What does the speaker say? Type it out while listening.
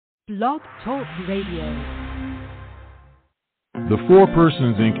Blog Talk Radio. The Four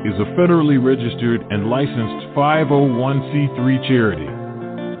Persons, Inc. is a federally registered and licensed 501c3 charity.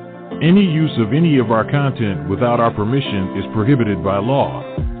 Any use of any of our content without our permission is prohibited by law.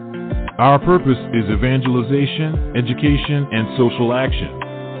 Our purpose is evangelization, education, and social action.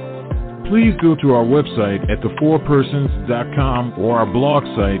 Please go to our website at thefourpersons.com or our blog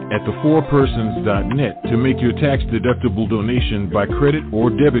site at thefourpersons.net to make your tax-deductible donation by credit or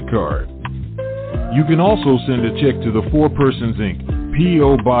debit card. You can also send a check to the Four Persons, Inc.,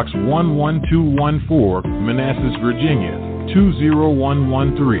 P.O. Box 11214, Manassas, Virginia,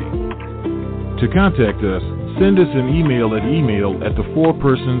 20113. To contact us, send us an email at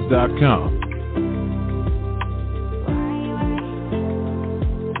thefourpersons.com.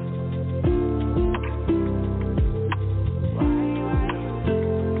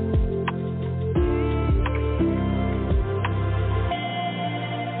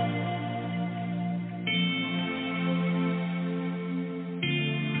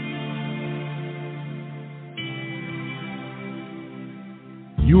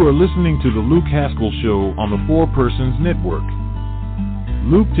 You are listening to the Luke Haskell Show on the Four Persons Network.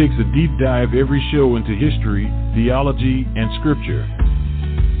 Luke takes a deep dive every show into history, theology, and scripture.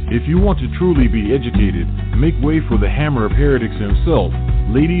 If you want to truly be educated, make way for the hammer of heretics himself,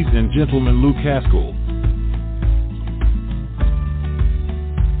 ladies and gentlemen, Luke Haskell.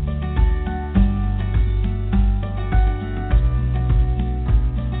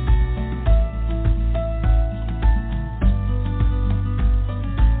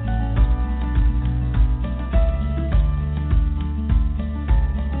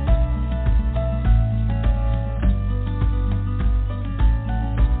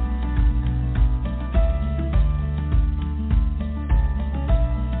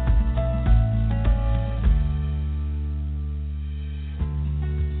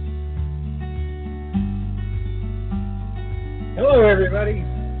 Hello, everybody,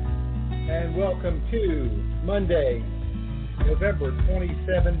 and welcome to Monday, November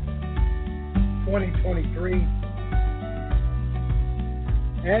 27th, 2023.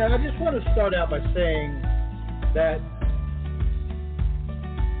 And I just want to start out by saying that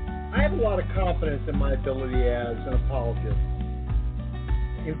I have a lot of confidence in my ability as an apologist.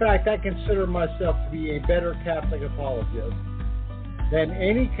 In fact, I consider myself to be a better Catholic apologist than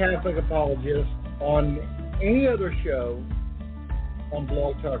any Catholic apologist on any other show on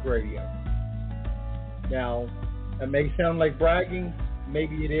Blog Talk Radio. Now, that may sound like bragging,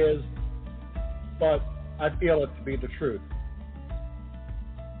 maybe it is, but I feel it to be the truth.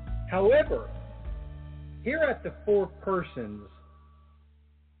 However, here at the Four Persons,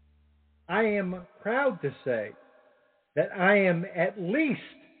 I am proud to say that I am at least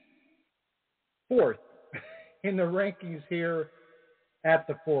fourth in the rankings here at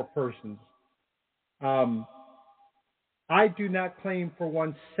the Four Persons. I do not claim for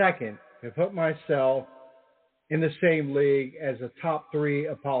 1 second to put myself in the same league as the top three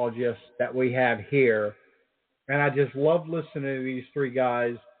apologists that we have here. And I just love listening to these three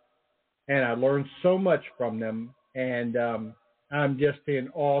guys, and I learned so much from them. And I'm just in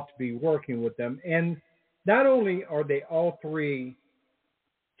awe to be working with them. And not only are they all three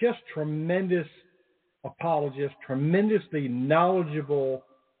just tremendous apologists, tremendously knowledgeable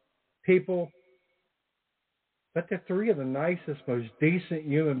people, but they're three of the nicest, most decent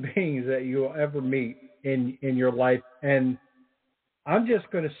human beings that you'll ever meet in your life. And I'm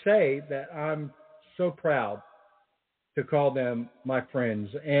just going to say that I'm so proud to call them my friends.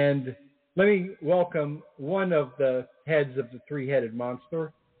 And let me welcome one of the heads of the three-headed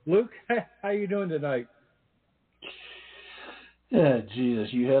monster. Luke, how you doing tonight? Yeah,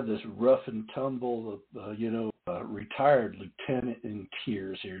 Jesus, you have this rough and tumble, retired lieutenant in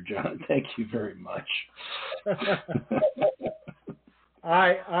tears here, John. Thank you very much.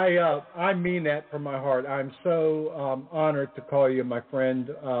 I mean that from my heart. I'm so honored to call you my friend.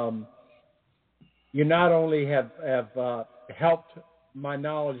 You not only have helped my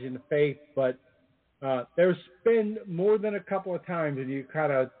knowledge in the faith, but there's been more than a couple of times that you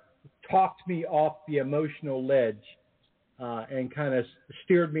kind of talked me off the emotional ledge and kind of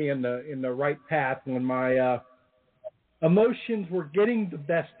steered me in the right path when my emotions were getting the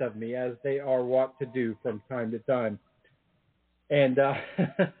best of me, as they are wont to do from time to time. And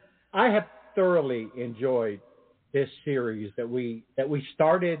I have thoroughly enjoyed this series that we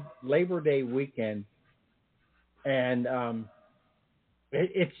started Labor Day weekend, and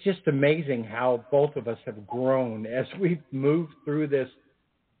it's just amazing how both of us have grown as we've moved through this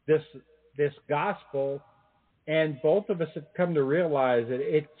gospel, and both of us have come to realize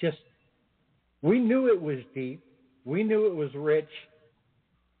that we knew it was deep. We knew it was rich,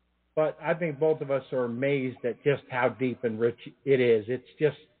 but I think both of us are amazed at just how deep and rich it is. It's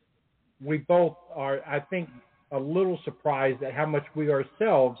just, we both are, I think, a little surprised at how much we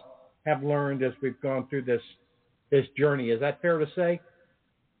ourselves have learned as we've gone through this journey. Is that fair to say?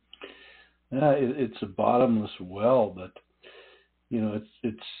 Yeah, it's a bottomless well, but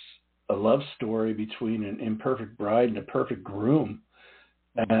it's a love story between an imperfect bride and a perfect groom,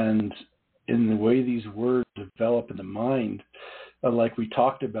 and in the way these words develop in the mind, like we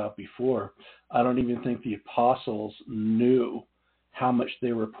talked about before, I don't even think the apostles knew how much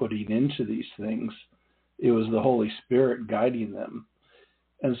they were putting into these things. It was the Holy Spirit guiding them.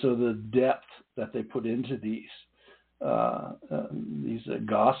 And so the depth that they put into these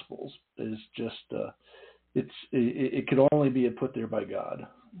Gospels is just, it could only be put there by God.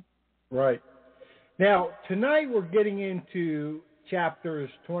 Right. Now, tonight we're getting into chapters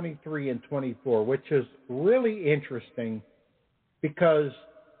 23 and 24, which is really interesting because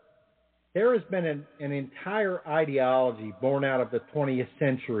there has been an entire ideology born out of the 20th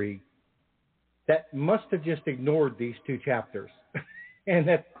century that must have just ignored these two chapters. and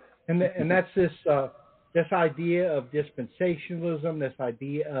that's this idea of dispensationalism, this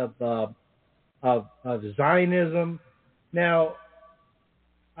idea of Zionism. Now,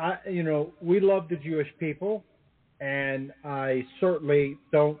 we love the Jewish people, and I certainly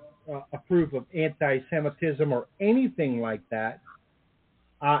don't approve of anti-Semitism or anything like that.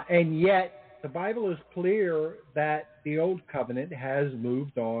 And yet, the Bible is clear that the Old Covenant has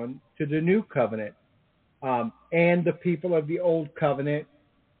moved on to the New Covenant. And the people of the Old Covenant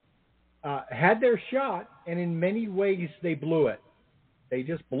had their shot, and in many ways they blew it. They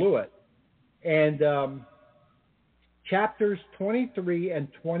just blew it. And chapters 23 and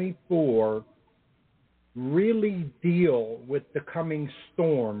 24 really deal with the coming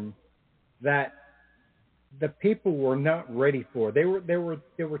storm that the people were not ready for. There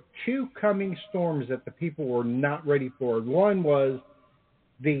were two coming storms that the people were not ready for. One was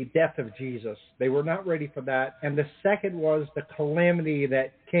the death of Jesus. They were not ready for that. And the second was the calamity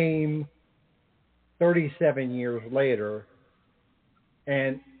that came 37 years later.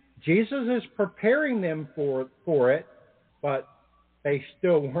 And Jesus is preparing them for it, but they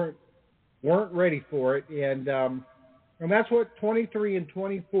still weren't ready for it. And that's what 23 and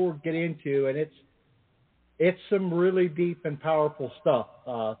 24 get into, and it's some really deep and powerful stuff.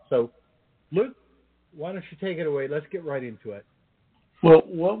 So, Luke, why don't you take it away? Let's get right into it. Well,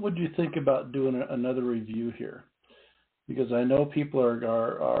 what would you think about doing another review here? Because I know people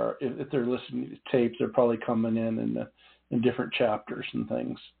are if they're listening to tapes, they're probably coming in different chapters and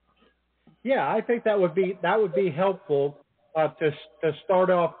things. Yeah, I think that would be helpful to start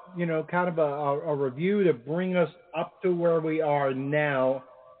off, kind of a review to bring us up to where we are now,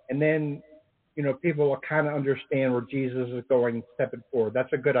 and then people will kind of understand where Jesus is going, stepping forward.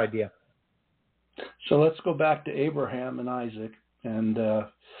 That's a good idea. So let's go back to Abraham and Isaac and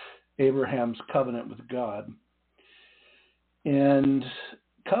Abraham's covenant with God. And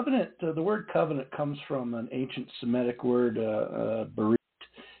covenant, the word covenant comes from an ancient Semitic word, berit,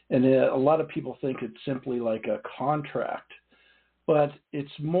 and a lot of people think it's simply like a contract, but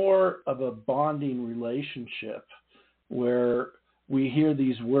it's more of a bonding relationship where we hear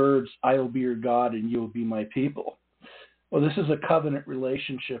these words, I will be your God and you will be my people. Well, this is a covenant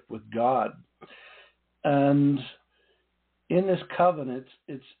relationship with God. And in this covenant,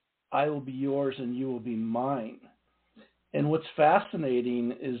 it's I will be yours and you will be mine. And what's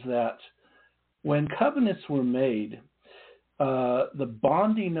fascinating is that when covenants were made, the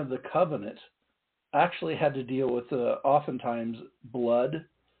bonding of the covenant actually had to deal with oftentimes blood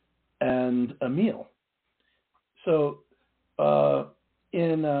and a meal. So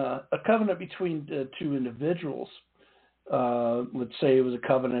in a covenant between two individuals, let's say it was a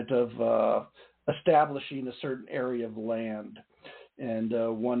covenant of establishing a certain area of land, and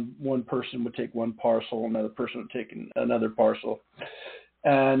one person would take one parcel, another person would take another parcel,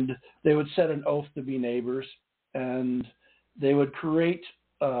 and they would set an oath to be neighbors, and they would create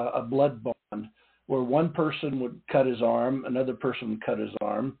a blood bond where one person would cut his arm, another person would cut his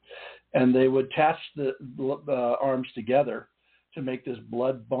arm, and they would attach the arms together to make this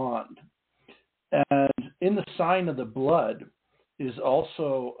blood bond. And in the sign of the blood is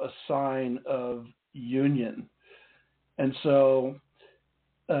also a sign of union. And so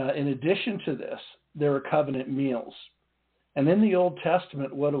in addition to this, there are covenant meals. And in the Old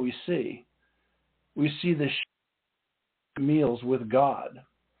Testament, what do we see? We see the meals with God.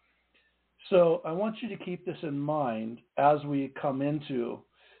 So I want you to keep this in mind as we come into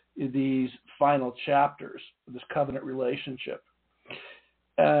these final chapters, this covenant relationship.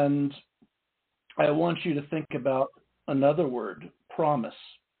 And I want you to think about another word, promise.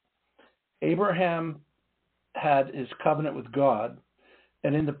 Abraham had his covenant with God,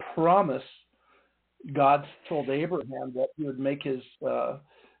 and in the promise, God told Abraham that he would make his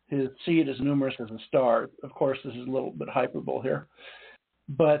seed as numerous as the stars. Of course, this is a little bit hyperbole here,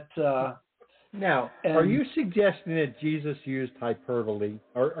 but now, are you suggesting that Jesus used hyperbole?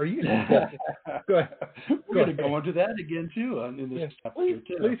 Or are you suggesting? Go ahead. We're going to go into that again too in this chapter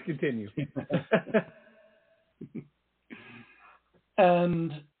too. Please continue.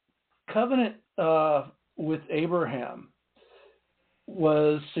 And covenant with Abraham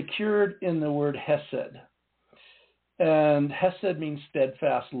was secured in the word hesed. And hesed means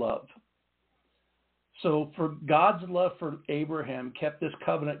steadfast love. So for God's love for Abraham kept this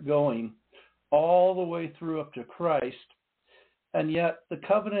covenant going all the way through up to Christ. And yet the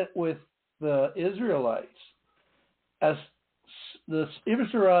covenant with the Israelites, as the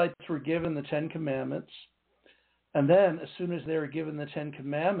Israelites were given the Ten Commandments, and then as soon as they were given the Ten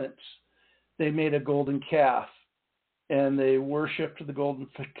Commandments, they made a golden calf. And they worshipped the golden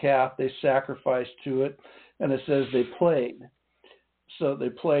calf. They sacrificed to it. And it says they played. So they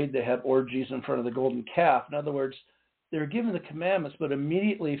played. They had orgies in front of the golden calf. In other words, they were given the commandments, but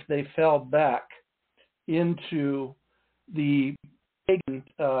immediately they fell back into the pagan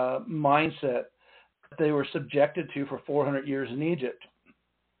mindset that they were subjected to for 400 years in Egypt.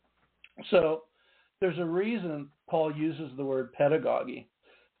 So there's a reason Paul uses the word pedagogy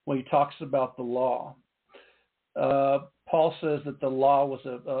when he talks about the law. Paul says that the law was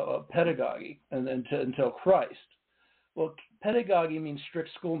a pedagogy until Christ. Well, pedagogy means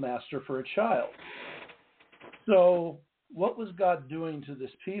strict schoolmaster for a child. So what was God doing to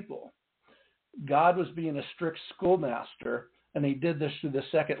this people? God was being a strict schoolmaster, and he did this through the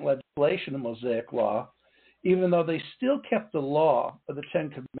second legislation, the Mosaic Law, even though they still kept the law of the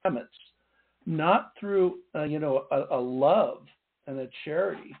Ten Commandments, not through a love and a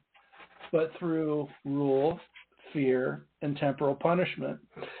charity, but through rule, fear, and temporal punishment.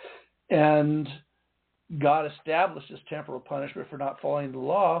 And God established this temporal punishment for not following the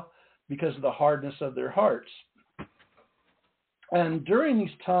law because of the hardness of their hearts. And during these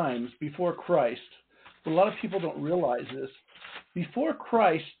times before Christ, a lot of people don't realize this, before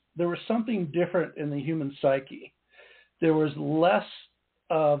Christ, there was something different in the human psyche. There was less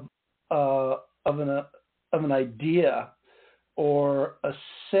of an idea or a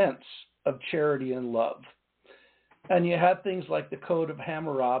sense of charity and love. And you had things like the Code of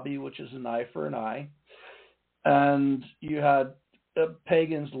Hammurabi, which is an eye for an eye. And you had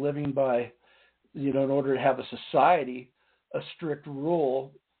pagans living by, in order to have a society, a strict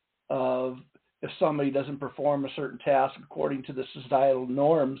rule of if somebody doesn't perform a certain task according to the societal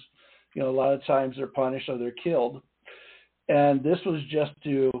norms, a lot of times they're punished or they're killed. And this was just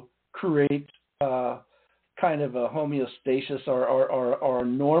to create kind of a homeostasis or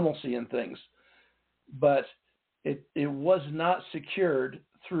normalcy in things. But it was not secured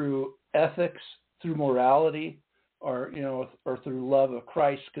through ethics, through morality, or through love of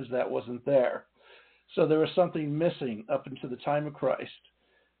Christ, because that wasn't there. So there was something missing up until the time of Christ.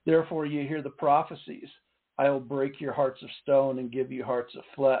 Therefore, you hear the prophecies: "I will break your hearts of stone and give you hearts of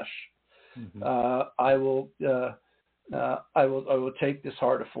flesh. Mm-hmm. I will take this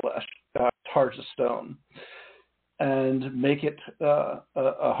heart of flesh, hearts of stone, and make it a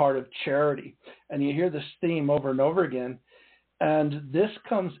heart of charity." And you hear this theme over and over again. And this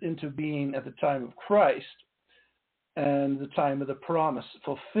comes into being at the time of Christ and the time of the promise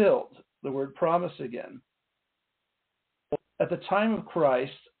fulfilled. The word promise again. At the time of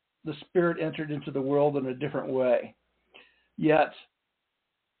Christ, the Spirit entered into the world in a different way. Yet,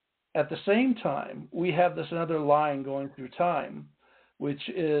 at the same time, we have this another line going through time, which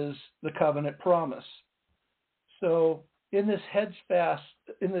is the covenant promise. So in this hesed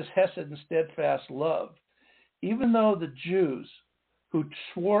and steadfast love, even though the Jews who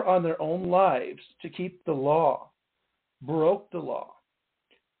swore on their own lives to keep the law broke the law,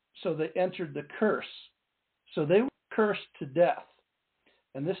 so they entered the curse. So they were cursed to death.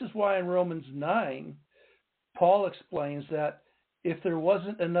 And this is why in Romans 9, Paul explains that if there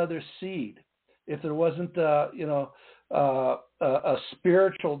wasn't another seed, if there wasn't a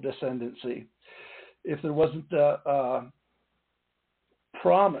spiritual descendancy, if there wasn't a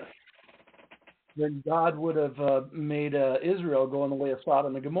promise, then God would have made Israel go in the way of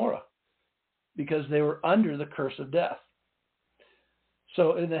Sodom and Gomorrah, because they were under the curse of death.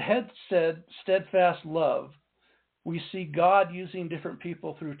 So in the steadfast love, we see God using different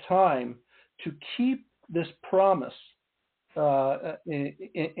people through time to keep this promise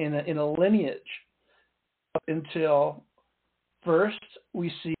in a lineage until first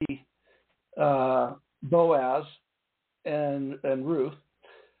we see Boaz and Ruth.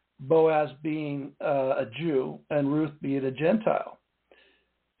 Boaz being a Jew and Ruth being a Gentile.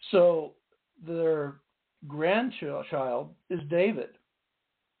 So their grandchild is David.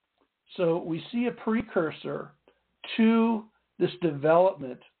 So we see a precursor to this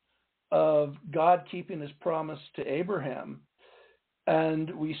development of God keeping his promise to Abraham.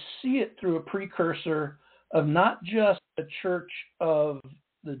 And we see it through a precursor of not just a church of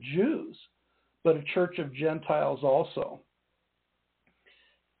the Jews, but a church of Gentiles also.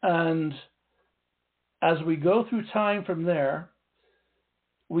 And as we go through time from there,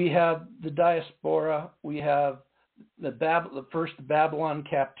 we have the diaspora, we have the first Babylon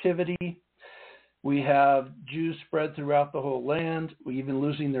captivity, we have Jews spread throughout the whole land, we even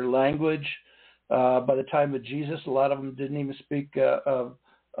losing their language. By the time of Jesus, a lot of them didn't even speak the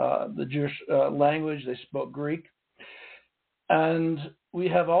Jewish language, they spoke Greek. And we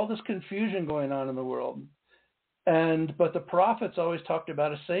have all this confusion going on in the world. But the prophets always talked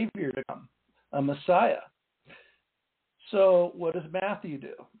about a Savior to come, a Messiah. So what does Matthew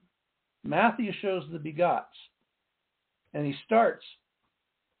do? Matthew shows the begots. And he starts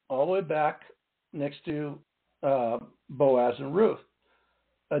all the way back next to Boaz and Ruth,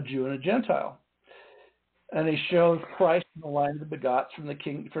 a Jew and a Gentile. And he shows Christ in the line of the begots from the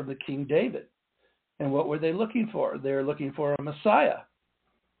King David. And what were they looking for? They were looking for a Messiah.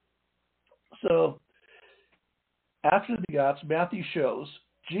 So after the begots, Matthew shows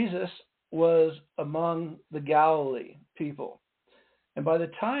Jesus was among the Galilee people. And by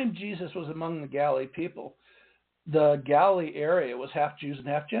the time Jesus was among the Galilee people, the Galilee area was half Jews and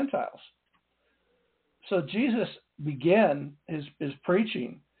half Gentiles. So Jesus began his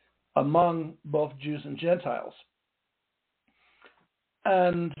preaching among both Jews and Gentiles.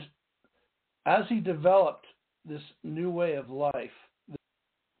 And as he developed this new way of life,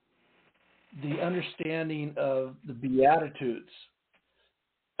 the understanding of the Beatitudes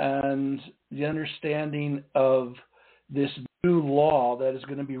and the understanding of this new law that is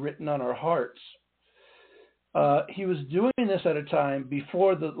going to be written on our hearts, he was doing this at a time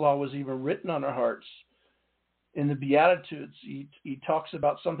before the law was even written on our hearts. In the Beatitudes, he talks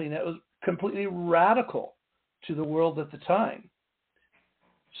about something that was completely radical to the world at the time.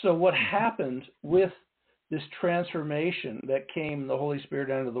 So what happened with this transformation that came the Holy Spirit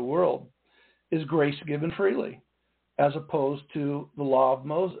into the world is grace given freely, as opposed to the law of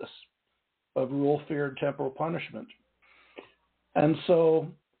Moses, of rule, fear, and temporal punishment. And so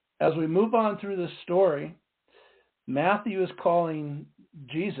as we move on through this story, Matthew is calling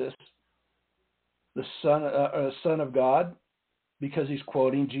Jesus the son of God, because he's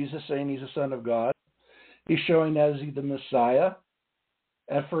quoting Jesus saying he's a son of God. He's showing that as the Messiah.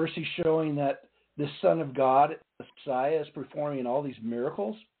 At first, he's showing that the Son of God, the Messiah, is performing all these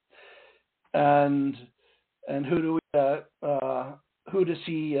miracles. And who does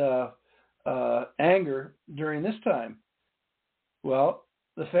he anger during this time? Well,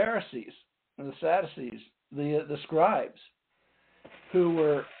 the Pharisees and the Sadducees, the scribes, who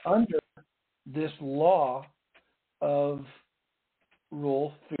were under this law of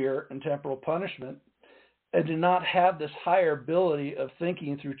rule, fear, and temporal punishment, and did not have this higher ability of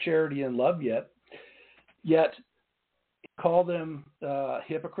thinking through charity and love yet he called them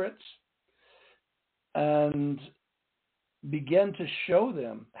hypocrites and began to show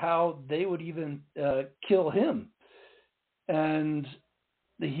them how they would even kill him, and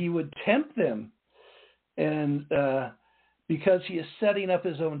he would tempt them, and because he is setting up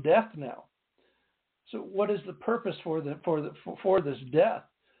his own death now. So what is the purpose for this death?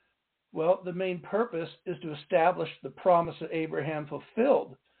 Well, the main purpose is to establish the promise that Abraham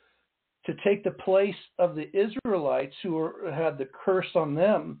fulfilled, to take the place of the Israelites who had the curse on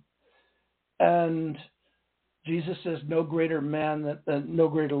them. And Jesus says, no greater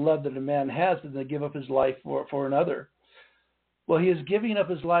love that a man has than to give up his life for another. Well, he is giving up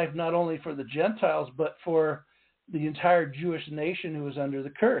his life not only for the Gentiles, but for the entire Jewish nation who was under the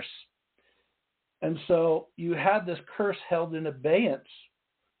curse. And so you had this curse held in abeyance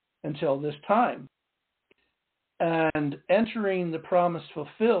until this time. And entering the promise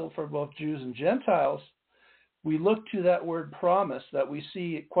fulfilled for both Jews and Gentiles, we look to that word promise that we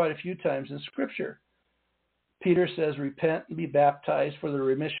see quite a few times in Scripture. Peter says, repent and be baptized for the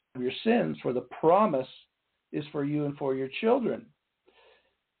remission of your sins, for the promise is for you and for your children.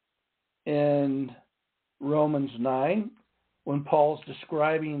 In Romans 9, when Paul's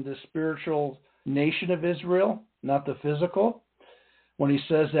describing the spiritual nation of Israel, not the physical, when he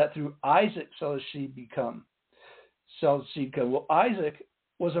says that through Isaac shall his seed come. Well, Isaac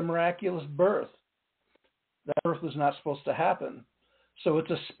was a miraculous birth. That birth was not supposed to happen. So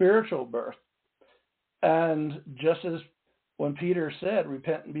it's a spiritual birth. And just as when Peter said,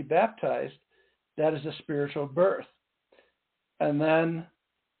 repent and be baptized, that is a spiritual birth. And then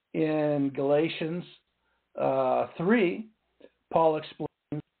in Galatians 3, Paul explains,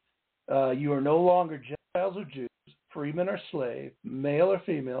 you are no longer Gentiles or Jews, freeman or slave, male or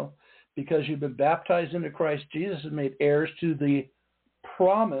female, because you've been baptized into Christ Jesus and made heirs to the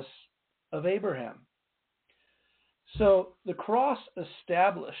promise of Abraham. So the cross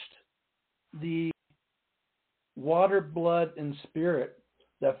established the water, blood, and spirit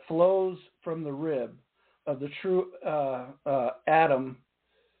that flows from the rib of the true Adam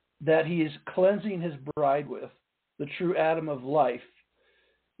that he is cleansing his bride with, the true Adam of life,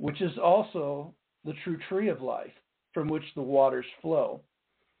 which is also the true tree of life from which the waters flow.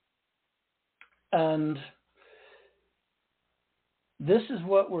 And this is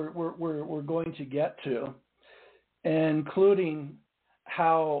what we're going to get to, including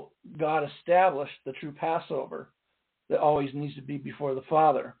how God established the true Passover that always needs to be before the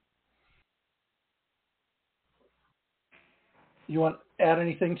Father. You want to add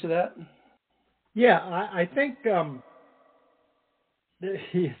anything to that? Yeah, I think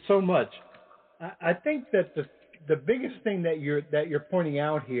so much. I think that the biggest thing that you're pointing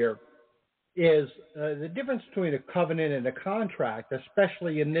out here is the difference between a covenant and a contract,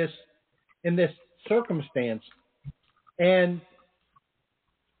 especially in this circumstance. And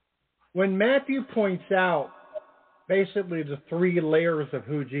when Matthew points out basically the three layers of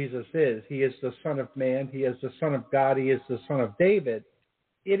who Jesus is, he is the Son of Man, he is the Son of God, he is the Son of David.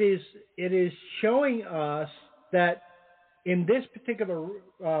 It is showing us that in this particular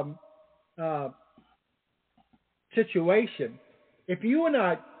situation, if you and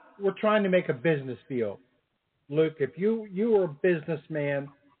I were trying to make a business deal, Luke, if you were a businessman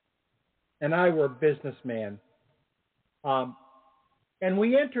and I were a businessman, and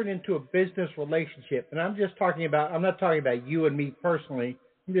we entered into a business relationship, and I'm not talking about you and me personally,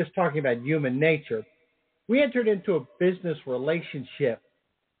 I'm just talking about human nature. We entered into a business relationship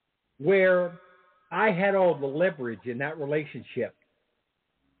where I had all the leverage in that relationship,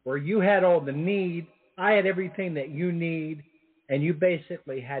 where you had all the need, I had everything that you need, and you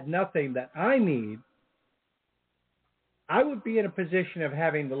basically had nothing that I need. I would be in a position of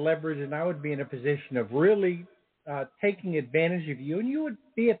having the leverage, and I would be in a position of really taking advantage of you, and you would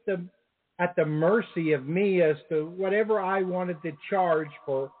be at the mercy of me as to whatever I wanted to charge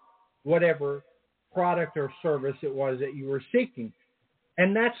for whatever product or service it was that you were seeking.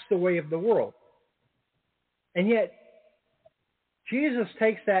 And that's the way of the world. And yet, Jesus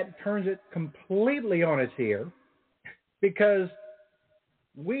takes that and turns it completely on its ear, because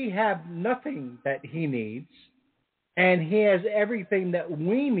we have nothing that he needs, and he has everything that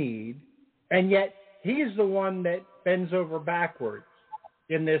we need, and yet he's the one that bends over backwards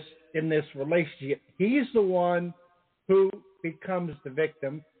in this relationship. He's the one who becomes the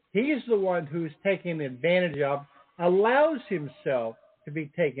victim. He's the one who's taken advantage of, allows himself to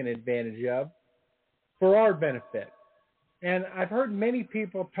be taken advantage of for our benefit. And I've heard many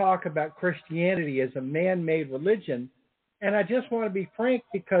people talk about Christianity as a man-made religion, and I just want to be frank,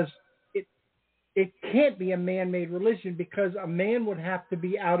 because it can't be a man-made religion, because a man would have to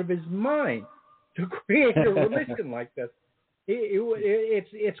be out of his mind to create a religion like this.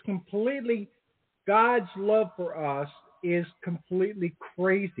 It's completely, God's love for us is completely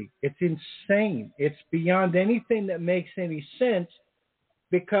crazy. It's insane. It's beyond anything that makes any sense,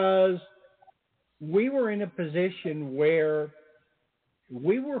 because we were in a position where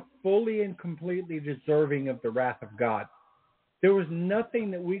we were fully and completely deserving of the wrath of God. There was nothing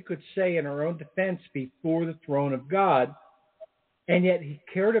that we could say in our own defense before the throne of God, and yet he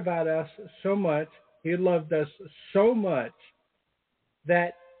cared about us so much, he loved us so much,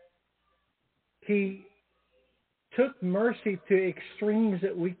 that he took mercy to extremes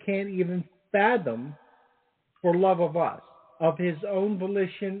that we can't even fathom for love of us, of his own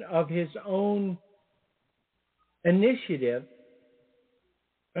volition, of his own initiative.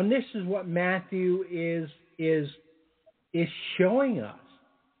 And this is what Matthew is showing us.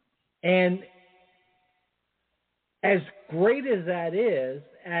 And as great as that is,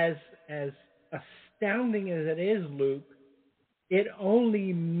 as astounding as it is, Luke, it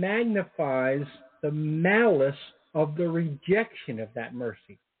only magnifies the malice of the rejection of that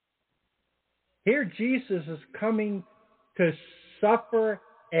mercy. Here Jesus is coming to suffer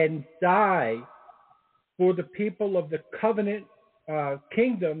and die for the people of the covenant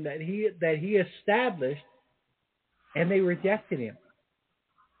kingdom that he established, and they rejected him.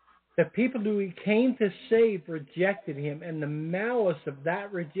 The people who he came to save rejected him, and the malice of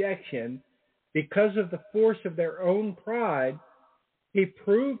that rejection, because of the force of their own pride, he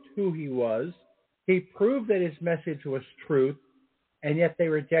proved who he was. He proved that his message was truth, and yet they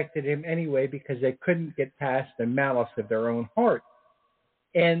rejected him anyway because they couldn't get past the malice of their own heart.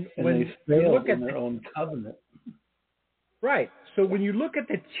 And when they failed you look at their own covenant. Right. So when you look at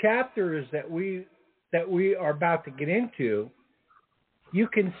the chapters that we are about to get into, you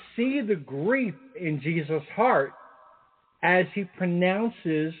can see the grief in Jesus' heart as he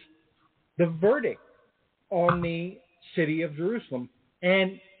pronounces the verdict on the city of Jerusalem.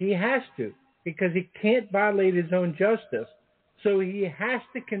 And he has to, because he can't violate his own justice. So he has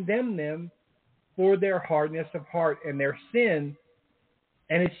to condemn them for their hardness of heart and their sin.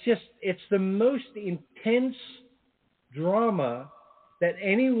 And it's the most intense drama that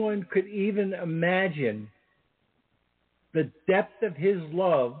anyone could even imagine. The depth of his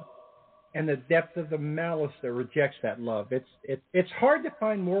love and the depth of the malice that rejects that love. It's hard to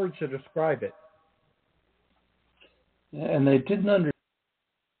find words to describe it. And they didn't understand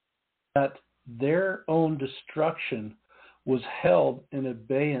that their own destruction was held in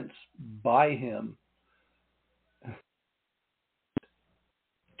abeyance by him,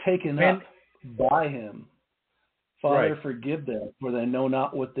 taken up by him. Father, right. Forgive them, for they know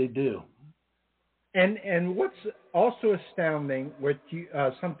not what they do. And what's also astounding,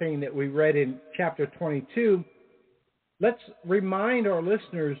 something that we read in chapter 22, let's remind our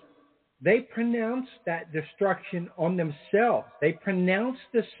listeners, they pronounced that destruction on themselves. They pronounced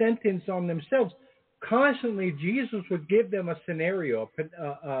the sentence on themselves. Constantly, Jesus would give them a scenario,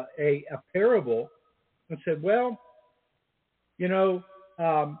 a parable, and said, well, the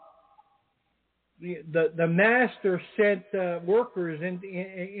master sent workers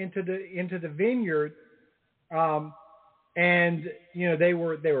into the vineyard, and they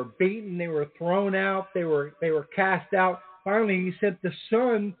were beaten, they were thrown out, they were cast out. Finally, he sent the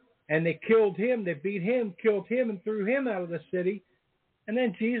son, and they killed him. They beat him, killed him, and threw him out of the city. And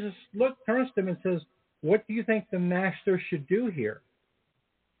then Jesus turns to them and says, "What do you think the master should do here?"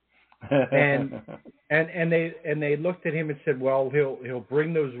 And they looked at him and said, "Well, he'll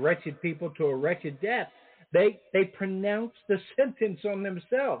bring those wretched people to a wretched death." They pronounced the sentence on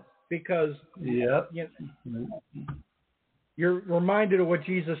themselves because you're reminded of what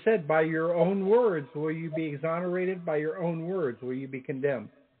Jesus said: "By your own words will you be exonerated; by your own words will you be condemned."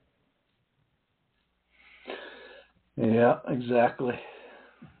 Yeah, exactly.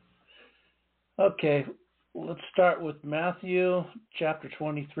 Okay. Let's start with Matthew chapter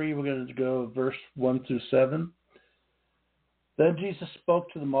 23. We're going to go verse 1 through 7. Then Jesus spoke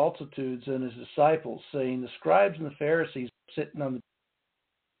to the multitudes and his disciples, saying, "The scribes and the Pharisees are sitting on the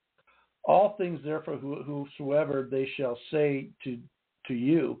all things, therefore, whosoever they shall say to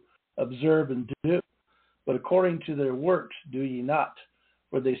you, observe and do. But according to their works do ye not,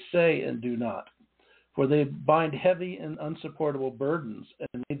 for they say and do not. For they bind heavy and unsupportable burdens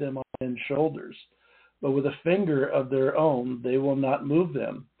and lay them on men's shoulders. But with a finger of their own they will not move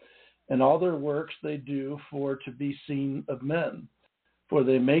them. And all their works they do for to be seen of men. For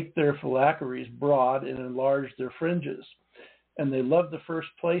they make their phylacteries broad and enlarge their fringes. And they love the first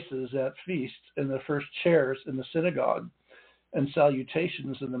places at feasts and the first chairs in the synagogue and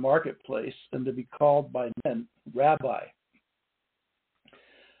salutations in the marketplace, and to be called by men Rabbi."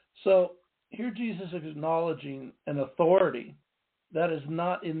 So here Jesus is acknowledging an authority that is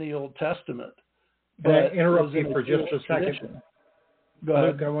not in the Old Testament. Can I interrupt you for just a second? Tradition. Go ahead.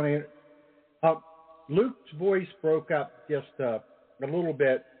 Luke, I want to. Luke's voice broke up just a little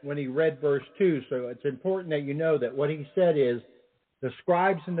bit when he read verse 2, so it's important that you know that what he said is the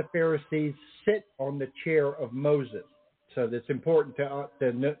scribes and the Pharisees sit on the chair of Moses. So it's important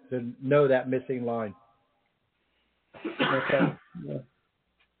to know that missing line. Okay. Yeah.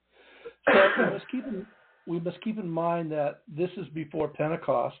 So we must keep in mind that this is before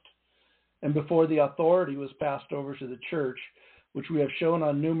Pentecost and before the authority was passed over to the church, which we have shown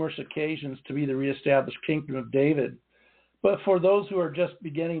on numerous occasions to be the reestablished kingdom of David. But for those who are just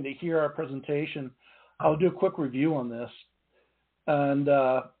beginning to hear our presentation, I'll do a quick review on this and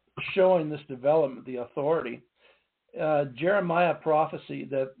showing this development, the authority. Jeremiah prophesied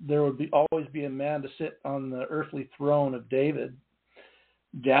that there would always be a man to sit on the earthly throne of David.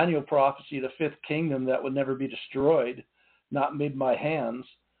 Daniel prophesied a fifth kingdom that would never be destroyed, not made by hands.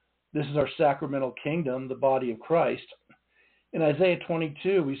 This is our sacramental kingdom, the body of Christ. In Isaiah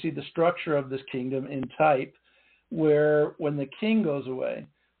 22, we see the structure of this kingdom in type, where when the king goes away,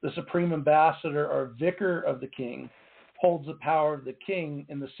 the supreme ambassador or vicar of the king holds the power of the king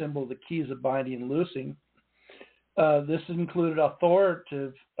in the symbol of the keys of binding and loosing. This included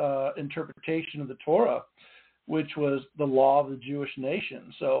authoritative interpretation of the Torah, which was the law of the Jewish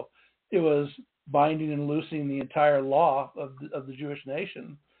nation. So it was binding and loosing the entire law of the Jewish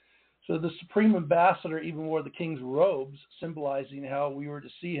nation. So the supreme ambassador even wore the king's robes, symbolizing how we were to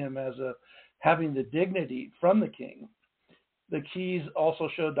see him as having the dignity from the king. The keys also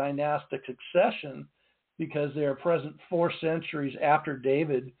show dynastic succession because they are present 4 centuries after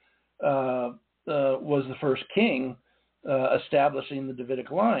David was the first king, establishing the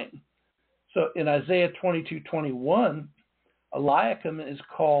Davidic line. So in Isaiah 22:21, Eliakim is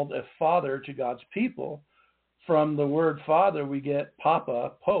called a father to God's people. From the word father, we get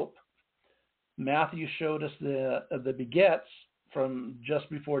papa, pope. Matthew showed us the begets from just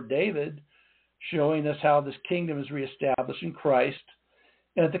before David, showing us how this kingdom is reestablished in Christ.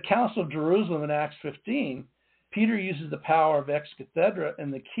 And at the Council of Jerusalem in Acts 15, Peter uses the power of ex cathedra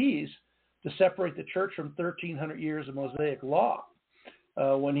and the keys to separate the church from 1,300 years of Mosaic law,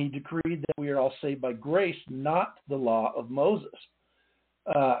 when he decreed that we are all saved by grace, not the law of Moses.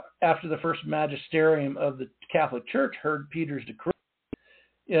 After the first magisterium of the Catholic Church heard Peter's decree,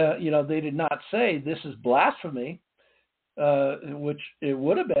 they did not say this is blasphemy, which it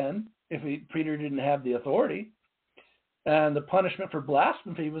would have been if Peter didn't have the authority. And the punishment for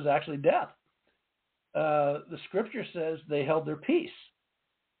blasphemy was actually death. The scripture says they held their peace.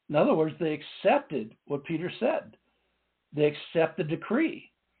 In other words, they accepted what Peter said. They accepted the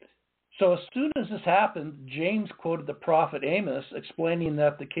decree. So as soon as this happened, James quoted the prophet Amos, explaining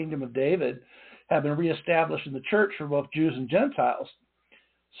that the kingdom of David had been reestablished in the church for both Jews and Gentiles.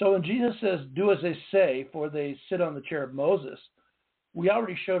 So when Jesus says, do as they say, for they sit on the chair of Moses, we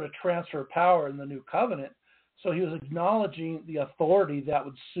already showed a transfer of power in the new covenant. So he was acknowledging the authority that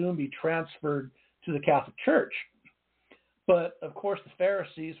would soon be transferred to the Catholic Church. But of course, the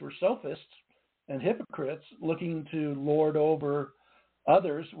Pharisees were sophists and hypocrites looking to lord over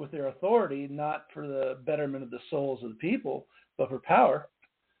others with their authority, not for the betterment of the souls of the people, but for power.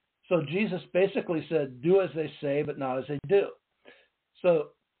 So Jesus basically said, do as they say, but not as they do.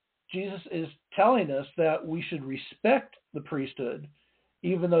 So Jesus is telling us that we should respect the priesthood,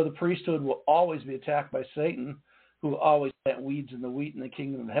 even though the priesthood will always be attacked by Satan, who will always plant weeds in the wheat in the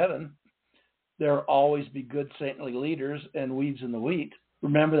kingdom of heaven. There will always be good saintly leaders and weeds in the wheat.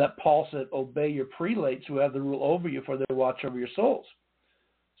 Remember that Paul said, obey your prelates who have the rule over you, for they watch over your souls.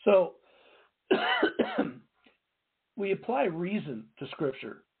 So we apply reason to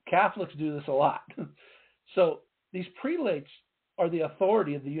Scripture. Catholics do this a lot. So these prelates are the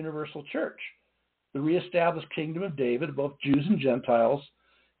authority of the universal church, the reestablished kingdom of David, both Jews and Gentiles,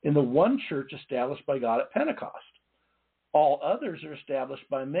 in the one church established by God at Pentecost. All others are established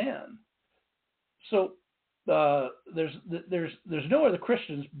by man. So there's no other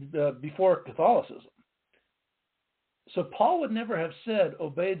Christians before Catholicism. So Paul would never have said,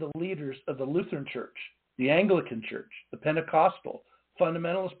 obey the leaders of the Lutheran Church, the Anglican Church, the Pentecostal,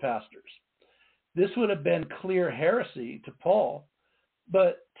 fundamentalist pastors. This would have been clear heresy to Paul,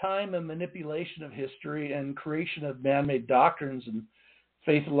 but time and manipulation of history and creation of man-made doctrines and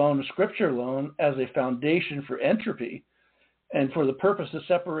faith alone and scripture alone as a foundation for entropy and for the purpose of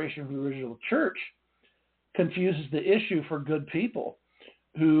separation from the original church confuses the issue for good people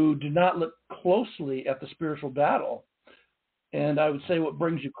who do not look closely at the spiritual battle. And I would say what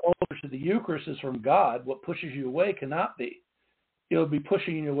brings you closer to the Eucharist is from God. What pushes you away cannot be. It'll be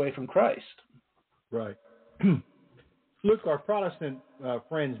pushing you away from Christ. Right. Look, our Protestant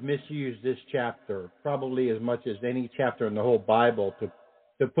friends misuse this chapter probably as much as any chapter in the whole Bible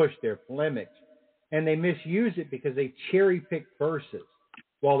to push their polemics. And they misuse it because they cherry-pick verses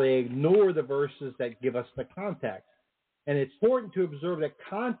while they ignore the verses that give us the context. And it's important to observe that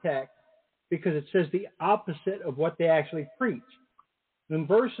context because it says the opposite of what they actually preach. In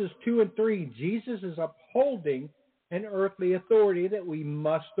verses 2 and 3, Jesus is upholding an earthly authority that we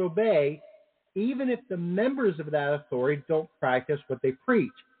must obey, even if the members of that authority don't practice what they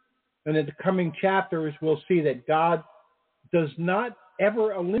preach. And in the coming chapters, we'll see that God does not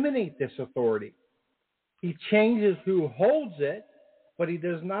ever eliminate this authority. He changes who holds it, but he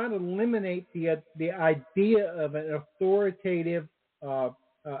does not eliminate the idea of an authoritative,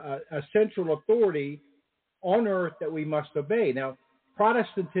 a central authority on earth that we must obey. Now,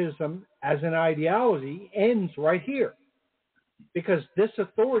 Protestantism as an ideology ends right here because this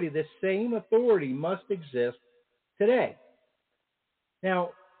authority, this same authority, must exist today.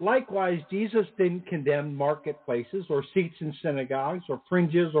 Now, likewise, Jesus didn't condemn marketplaces or seats in synagogues or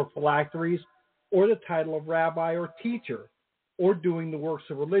fringes or phylacteries or the title of rabbi or teacher or doing the works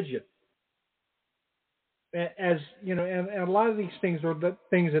of religion. As you know, and a lot of these things are the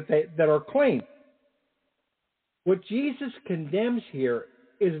things that are claimed. What Jesus condemns here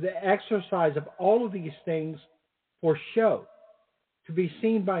is the exercise of all of these things for show, to be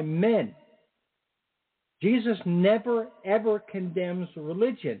seen by men. Jesus never, ever condemns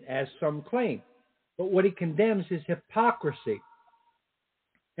religion, as some claim. But what he condemns is hypocrisy.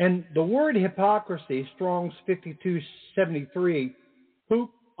 And the word hypocrisy, Strong's 5273,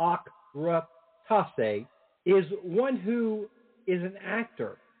 hupokratase, is one who is an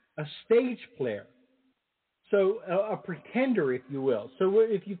actor, a stage player. So a pretender, if you will. So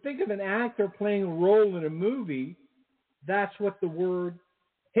if you think of an actor playing a role in a movie, that's what the word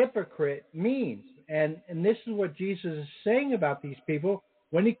hypocrite means. And this is what Jesus is saying about these people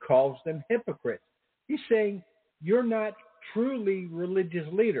when he calls them hypocrites. He's saying, you're not truly religious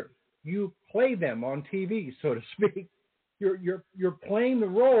leader. You play them on TV, so to speak. You're playing the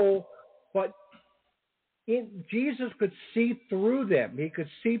role, but Jesus could see through them. He could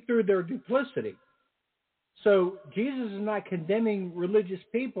see through their duplicity. So Jesus is not condemning religious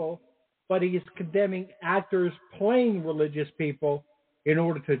people, but he is condemning actors playing religious people in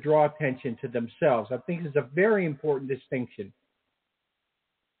order to draw attention to themselves. I think it's a very important distinction.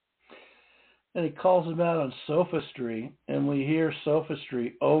 And he calls them out on sophistry, and we hear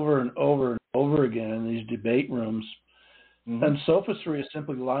sophistry over and over and over again in these debate rooms. Mm-hmm. And sophistry is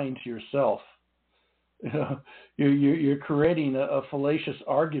simply lying to yourself. You know, you're creating a fallacious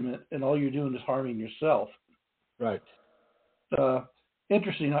argument, and all you're doing is harming yourself. Right.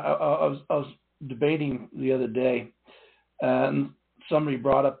 Interesting. I was debating the other day, and somebody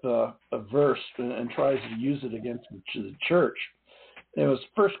brought up a verse and tries to use it against the church. It was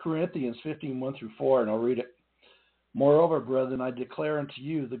 1 Corinthians 15:1-4, and I'll read it. Moreover, brethren, I declare unto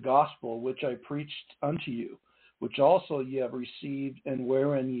you the gospel which I preached unto you, which also ye have received, and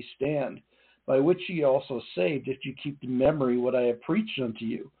wherein ye stand, by which ye also saved, if you keep in memory what I have preached unto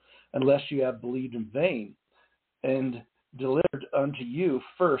you, unless you have believed in vain, and delivered unto you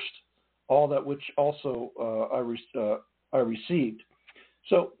first all that which also I received.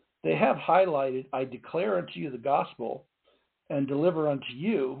 So they have highlighted, I declare unto you the gospel, and deliver unto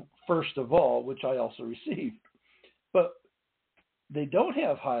you first of all, which I also received. But they don't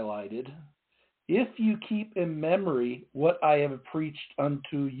have highlighted, if you keep in memory what I have preached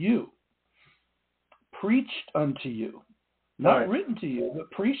unto you. Preached unto you. Not right. Written to you,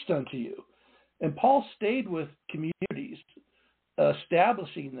 but preached unto you. And Paul stayed with communities,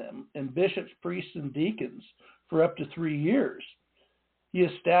 establishing them in bishops, priests, and deacons for up to 3 years. He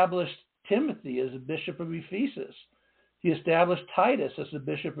established Timothy as a bishop of Ephesus. He established Titus as the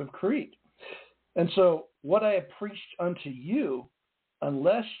bishop of Crete. And so, what I have preached unto you,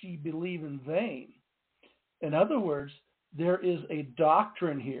 unless ye believe in vain. In other words, there is a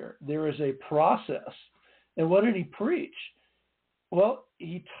doctrine here. There is a process. And what did he preach? Well,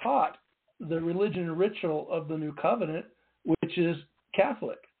 he taught the religion and ritual of the New Covenant, which is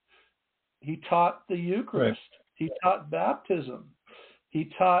Catholic. He taught the Eucharist. Right. He taught baptism. He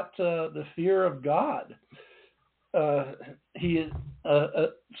taught the fear of God. He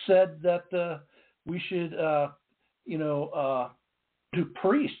said that we should, do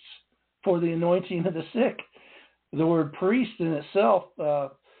priests for the anointing of the sick. The word priest in itself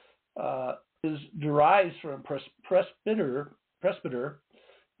is derives from presbyter,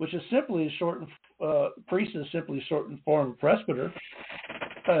 which is simply a shortened priest is simply a shortened form of presbyter.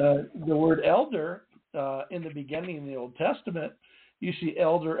 The word elder in the beginning in the Old Testament, you see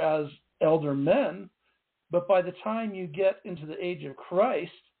elder as elder men. But by the time you get into the age of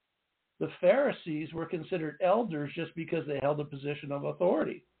Christ, the Pharisees were considered elders just because they held a position of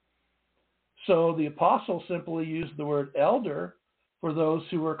authority. So the apostles simply used the word elder for those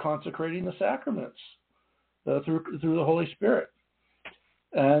who were consecrating the sacraments through the Holy Spirit.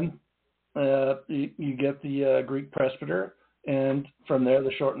 And you get the Greek presbyter, and from there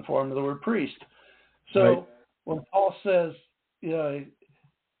the shortened form of the word priest. So right. When Paul says,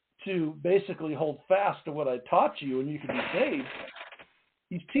 to basically hold fast to what I taught you and you can be saved,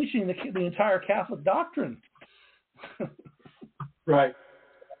 he's teaching the entire Catholic doctrine. Right.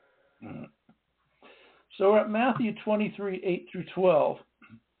 So we're at Matthew 23:8-12.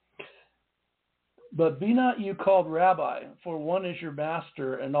 But be not you called rabbi, for one is your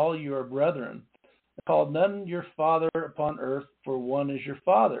master, and all you are brethren. Call none your father upon earth, for one is your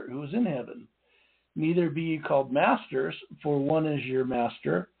Father, who is in heaven. Neither be ye called masters, for one is your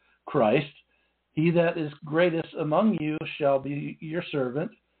master, Christ. He that is greatest among you shall be your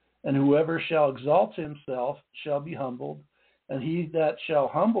servant, and whoever shall exalt himself shall be humbled, and he that shall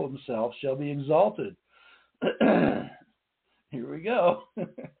humble himself shall be exalted. Here we go.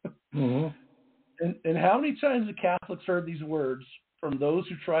 Mm-hmm. And how many times have Catholics heard these words from those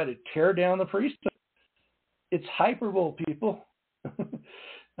who try to tear down the priesthood? It's hyperbole, people.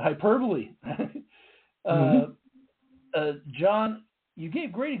 Hyperbole. Mm-hmm. John you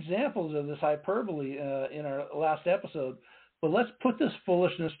gave great examples of this hyperbole in our last episode, but let's put this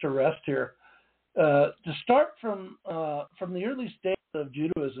foolishness to rest here. To start from the early days of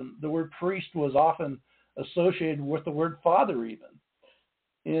Judaism, the word priest was often associated with the word father even.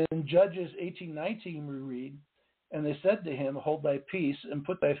 In Judges 18:19 we read, "And they said to him, Hold thy peace, and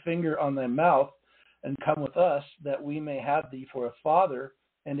put thy finger on thy mouth, and come with us, that we may have thee for a father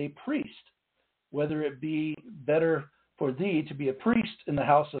and a priest, whether it be better for thee to be a priest in the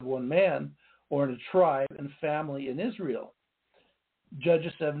house of one man, or in a tribe and family in Israel."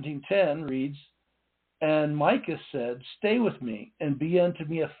 Judges 17:10 reads, "And Micah said, Stay with me, and be unto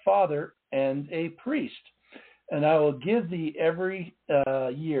me a father and a priest. And I will give thee every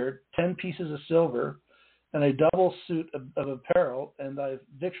year 10 pieces of silver, and a double suit of apparel, and thy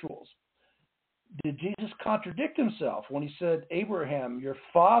victuals." Did Jesus contradict himself when he said, "Abraham, your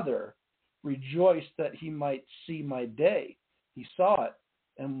father, rejoiced that he might see my day? He saw it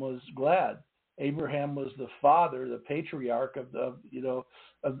and was glad." Abraham was the father, the patriarch of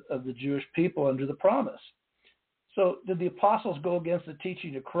the Jewish people under the promise. So did the apostles go against the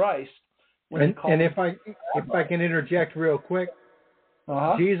teaching of Christ? And if I can interject real quick,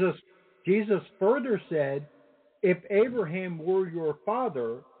 Jesus further said, "If Abraham were your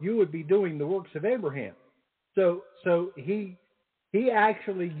father, you would be doing the works of Abraham." So he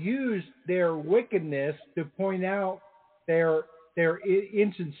actually used their wickedness to point out their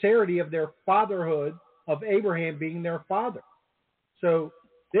insincerity of their fatherhood of Abraham being their father. So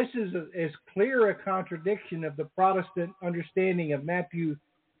this is as clear a contradiction of the Protestant understanding of Matthew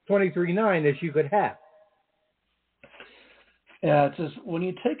 23:9 as you could have. Yeah, it says, when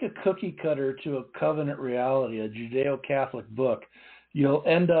you take a cookie cutter to a covenant reality, a Judeo-Catholic book, you'll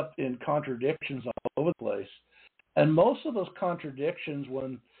end up in contradictions all over the place. And most of those contradictions,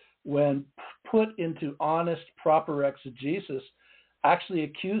 when put into honest, proper exegesis, actually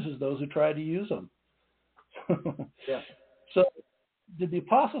accuses those who try to use them. Yeah. So did the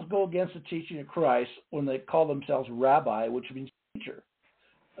apostles go against the teaching of Christ when they call themselves rabbi, which means teacher?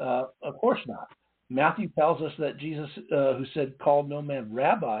 Of course not. Matthew tells us that Jesus, who said, "Call no man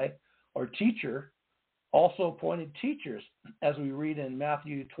rabbi," or teacher, also appointed teachers, as we read in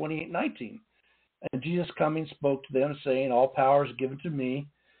Matthew 28:19. "And Jesus coming spoke to them, saying, All power is given to me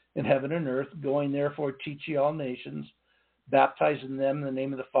in heaven and earth. Going therefore teach ye all nations, baptizing them in the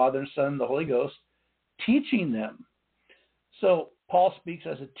name of the Father and Son and the Holy Ghost, teaching them." So Paul speaks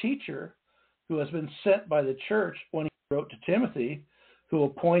as a teacher who has been sent by the church when he wrote to Timothy, who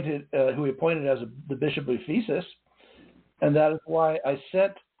he appointed as the bishop of Ephesus, and that is why I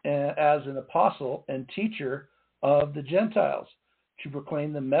sent as an apostle and teacher of the Gentiles to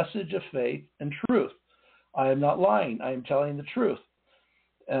proclaim the message of faith and truth. I am not lying; I am telling the truth.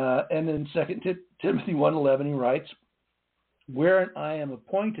 And in 2 Timothy 1:11, he writes, "Wherein I am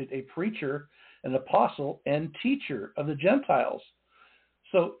appointed a preacher, an apostle, and teacher of the Gentiles."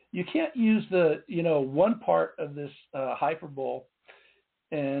 So you can't use the one part of this hyperbole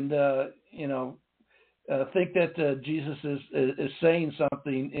and think that Jesus is saying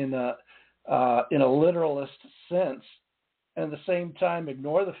something in a literalist sense, and at the same time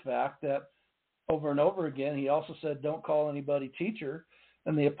ignore the fact that over and over again he also said, "Don't call anybody teacher,"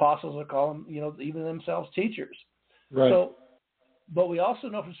 and the apostles are calling even themselves teachers. Right. So, but we also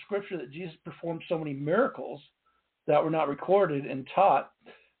know from Scripture that Jesus performed so many miracles that were not recorded and taught,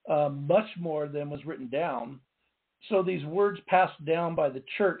 much more than was written down. So these words passed down by the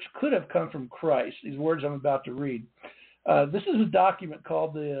church could have come from Christ, these words I'm about to read. This is a document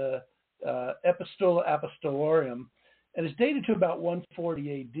called the Epistola Apostolorum, and it's dated to about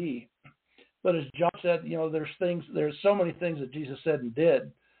 140 A.D. But as John said, there's so many things that Jesus said and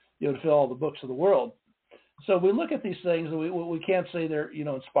did, to fill all the books of the world. So we look at these things, and we can't say they're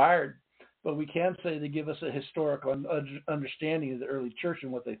inspired, but we can say they give us a historical understanding of the early church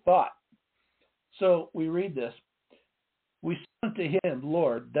and what they thought. So we read this. "We said unto him,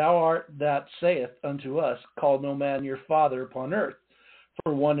 Lord, thou art that saith unto us, Call no man your father upon earth,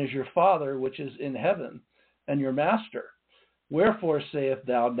 for one is your Father which is in heaven, and your master. Wherefore saith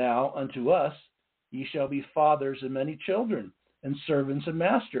thou now unto us, Ye shall be fathers of many children, and servants and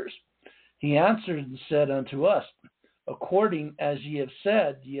masters? He answered and said unto us, According as ye have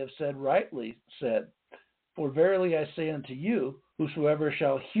said rightly said. For verily I say unto you, whosoever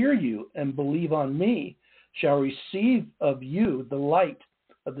shall hear you and believe on me shall receive of you the light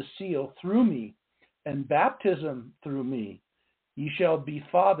of the seal through me, and baptism through me. Ye shall be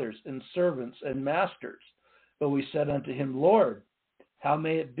fathers and servants and masters. But we said unto him, Lord, how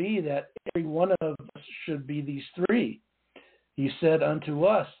may it be that every one of us should be these three? He said unto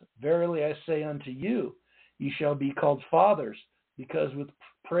us, Verily I say unto you, ye shall be called fathers, because with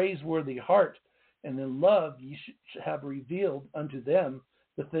praiseworthy heart and in love ye should have revealed unto them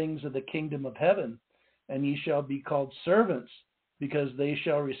the things of the kingdom of heaven. And ye shall be called servants, because they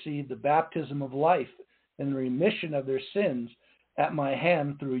shall receive the baptism of life and the remission of their sins at my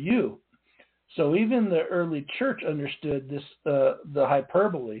hand through you. So even the early church understood this, the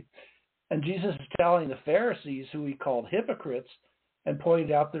hyperbole. And Jesus is telling the Pharisees, who he called hypocrites, and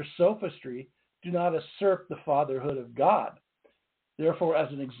pointed out their sophistry, do not usurp the fatherhood of God. Therefore,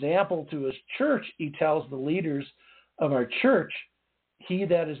 as an example to his church, he tells the leaders of our church, he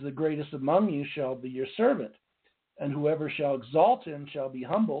that is the greatest among you shall be your servant, and whoever shall exalt him shall be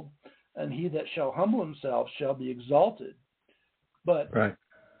humbled, and he that shall humble himself shall be exalted. But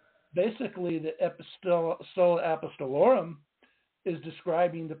basically, the Epistola Apostolorum is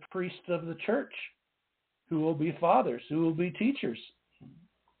describing the priests of the church, who will be fathers, who will be teachers.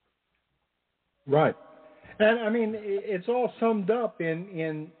 Right. And I mean, it's all summed up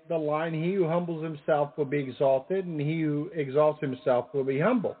in the line, he who humbles himself will be exalted, and he who exalts himself will be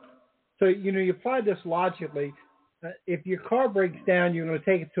humbled. So, you apply this logically. If your car breaks down, you're going to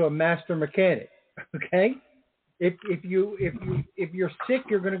take it to a master mechanic, okay? If you're sick,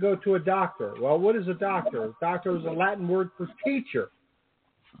 you're going to go to a doctor. Well, what is a doctor? A doctor is a Latin word for teacher,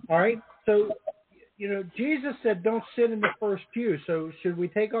 all right? So, Jesus said don't sit in the first pew. So should we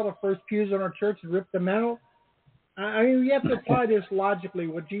take all the first pews in our church and rip them out? I mean, we have to apply this logically.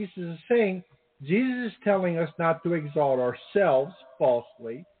 What Jesus is saying, Jesus is telling us not to exalt ourselves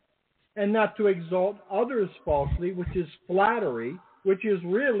falsely and not to exalt others falsely, which is flattery, which is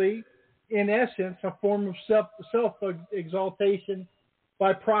really, in essence, a form of self-exaltation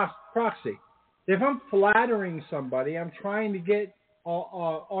by proxy. If I'm flattering somebody, I'm trying to get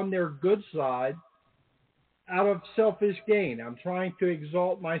on their good side out of selfish gain. I'm trying to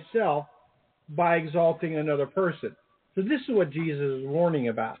exalt myself by exalting another person. So this is what Jesus is warning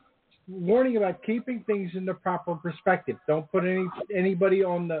about. Warning about keeping things in the proper perspective. Don't put anybody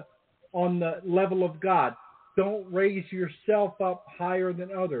on the level of God. Don't raise yourself up higher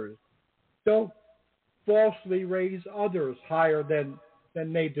than others. Don't falsely raise others higher than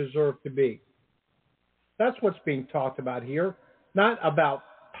they deserve to be. That's what's being talked about here, not about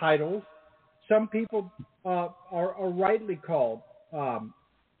titles. Some people are rightly called father.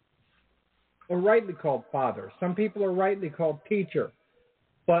 Some people are rightly called teacher,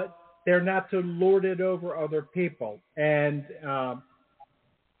 but they're not to lord it over other people. And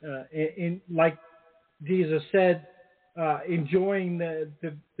like Jesus said, enjoying the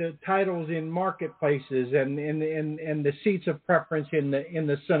titles in marketplaces and the seats of preference in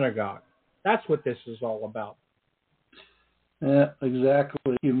the synagogue. That's what this is all about. Yeah,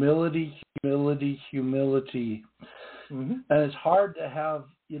 exactly. Humility. Mm-hmm. And it's hard to have,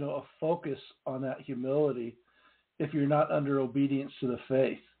 a focus on that humility if you're not under obedience to the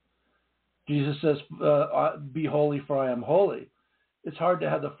faith. Jesus says, be holy for I am holy. It's hard to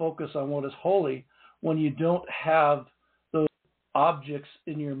have the focus on what is holy when you don't have those objects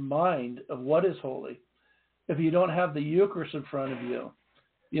in your mind of what is holy. If you don't have the Eucharist in front of you,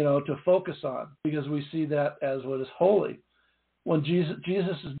 to focus on, because we see that as what is holy. When Jesus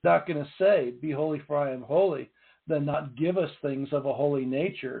is not going to say, be holy for I am holy, then not give us things of a holy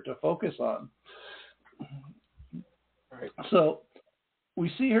nature to focus on. Right. So we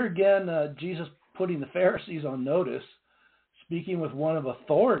see here again, Jesus putting the Pharisees on notice, speaking with one of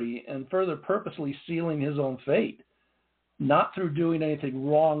authority, and further purposely sealing his own fate, not through doing anything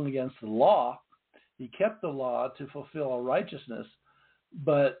wrong against the law. He kept the law to fulfill a righteousness,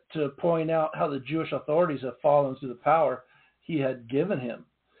 but to point out how the Jewish authorities have fallen through the power he had given him.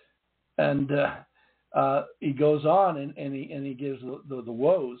 And he goes on and he gives the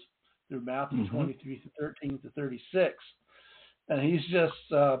woes through Matthew 23 to 13 to 36. And he's just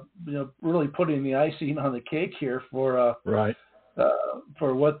really putting the icing on the cake here for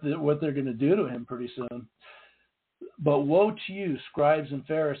what they're going to do to him pretty soon. But woe to you, scribes and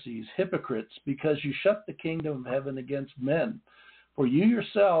Pharisees, hypocrites, because you shut the kingdom of heaven against men. For you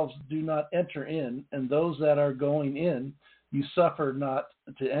yourselves do not enter in, and those that are going in, you suffer not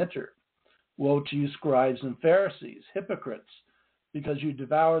to enter. Woe to you, scribes and Pharisees, hypocrites, because you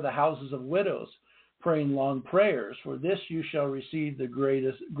devour the houses of widows, praying long prayers. For this you shall receive the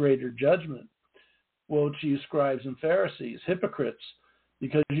greater judgment. Woe to you, scribes and Pharisees, hypocrites,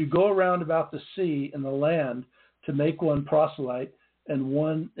 because you go around about the sea and the land to make one proselyte, and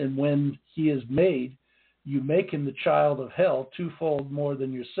when he is made, you make him the child of hell twofold more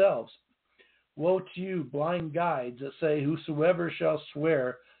than yourselves. Woe to you, blind guides, that say, whosoever shall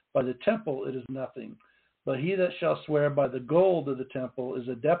swear by the temple, it is nothing. But he that shall swear by the gold of the temple is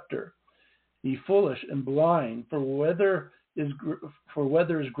a debtor. Ye foolish and blind, for whether for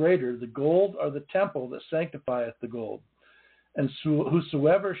whether is greater, the gold or the temple that sanctifieth the gold? And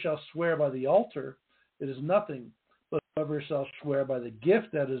whosoever shall swear by the altar, it is nothing, but whoever shall swear by the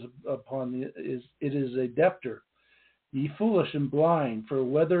gift that is upon it is a debtor. Ye foolish and blind, for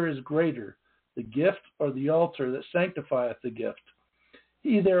whether is greater, the gift or the altar that sanctifieth the gift?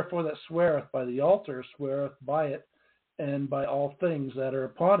 He therefore that sweareth by the altar sweareth by it, and by all things that are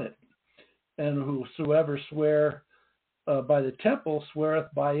upon it. And whosoever swear by the temple sweareth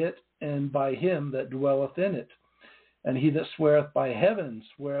by it, and by him that dwelleth in it. And he that sweareth by heaven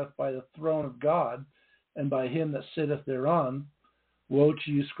sweareth by the throne of God, and by him that sitteth thereon. Woe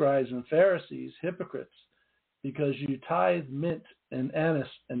to you, scribes and Pharisees, hypocrites, because you tithe mint and anise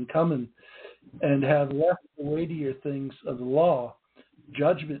and cumin, and have left the weightier things of the law,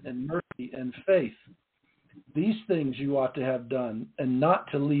 judgment and mercy and faith. These things you ought to have done, and not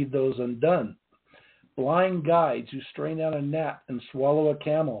to leave those undone. Blind guides who strain out a gnat and swallow a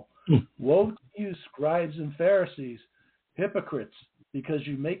camel. Woe to you, scribes and Pharisees, hypocrites, because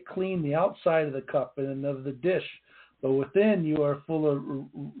you make clean the outside of the cup and of the dish, but within you are full of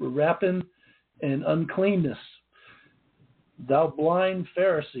rapine and uncleanness. Thou blind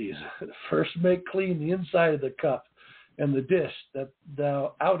Pharisees, first make clean the inside of the cup and the dish, that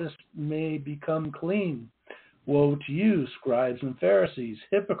thou outest may become clean. Woe to you, scribes and Pharisees,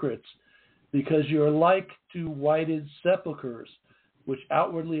 hypocrites, because you are like to whited sepulchres, which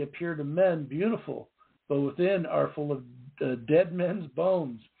outwardly appear to men beautiful, but within are full of dead men's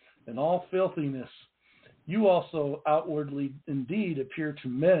bones and all filthiness. You also outwardly indeed appear to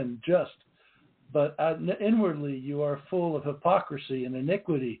men just, but inwardly you are full of hypocrisy and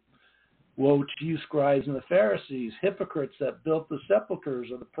iniquity. Woe to you, scribes and the Pharisees, hypocrites that built the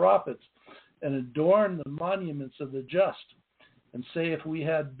sepulchres of the prophets and adorn the monuments of the just, and say, if we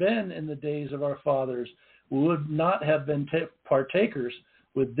had been in the days of our fathers, we would not have been partakers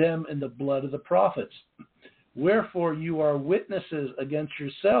with them in the blood of the prophets. Wherefore you are witnesses against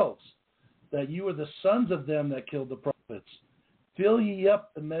yourselves, that you are the sons of them that killed the prophets. Fill ye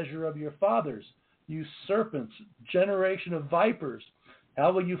up the measure of your fathers, you serpents, generation of vipers.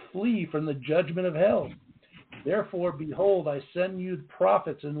 How will you flee from the judgment of hell? Therefore, behold, I send you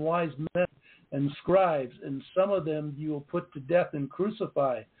prophets and wise men and scribes, and some of them you will put to death and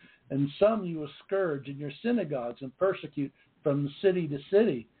crucify, and some you will scourge in your synagogues and persecute from city to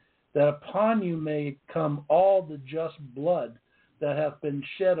city, that upon you may come all the just blood that hath been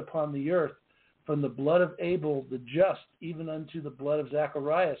shed upon the earth, from the blood of Abel the just, even unto the blood of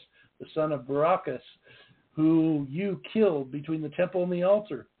Zacharias, the son of Barachas, who you killed between the temple and the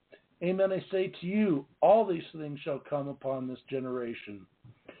altar. Amen, I say to you, all these things shall come upon this generation.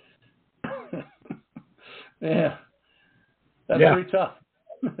 Yeah, that's pretty tough.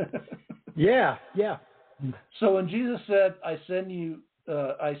 Yeah. So when Jesus said, I send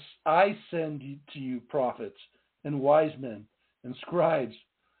to you prophets and wise men and scribes,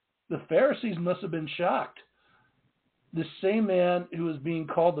 the Pharisees must have been shocked. This same man who was being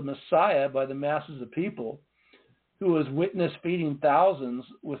called the Messiah by the masses of people, who was witness feeding thousands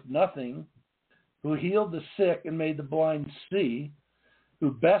with nothing, who healed the sick and made the blind see,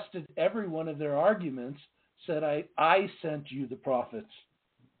 who bested every one of their arguments, said, I sent you the prophets.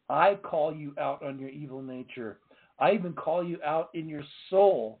 I call you out on your evil nature. I even call you out in your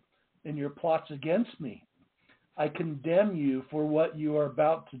soul, in your plots against me. I condemn you for what you are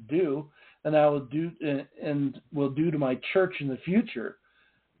about to do, and I will do to my church in the future.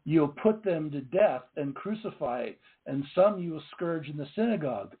 You'll put them to death and crucify, and some you will scourge in the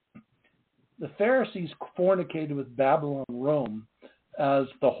synagogue. The Pharisees fornicated with Babylon, Rome, as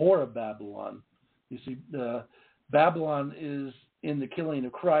the whore of Babylon. You see, Babylon is in the killing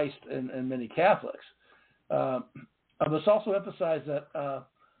of Christ and many Catholics. I must also emphasize that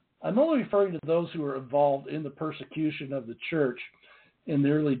I'm only referring to those who were involved in the persecution of the church in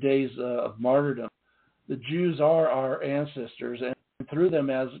the early days of martyrdom. The Jews are our ancestors, and through them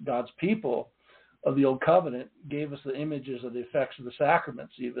as God's people of the Old Covenant gave us the images of the effects of the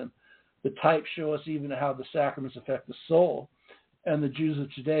sacraments even. The types show us even how the sacraments affect the soul. And the Jews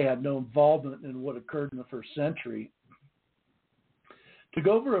of today had no involvement in what occurred in the first century. To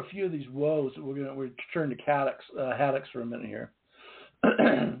go over a few of these woes, we're going to turn to Haddocks for a minute here.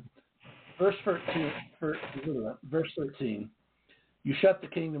 Verse 13, you shut the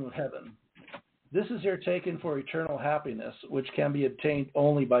kingdom of heaven. This is here taken for eternal happiness, which can be obtained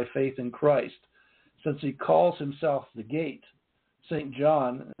only by faith in Christ, since he calls himself the gate. St.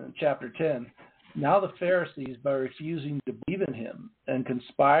 John, chapter 10, now the Pharisees, by refusing to believe in him and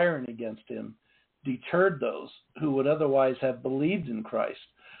conspiring against him, deterred those who would otherwise have believed in Christ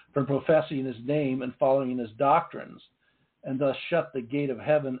from professing his name and following his doctrines. and thus shut the gate of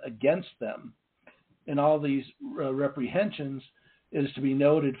heaven against them. In all these reprehensions, it is to be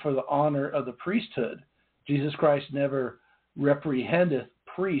noted for the honor of the priesthood. Jesus Christ never reprehendeth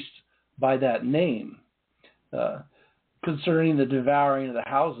priests by that name. Concerning the devouring of the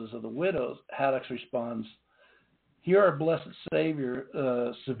houses of the widows, Haddocks responds, here our blessed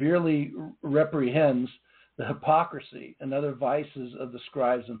Savior severely reprehends the hypocrisy and other vices of the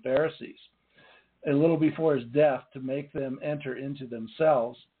scribes and Pharisees, a little before his death, to make them enter into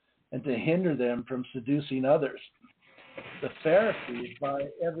themselves and to hinder them from seducing others. The Pharisees, by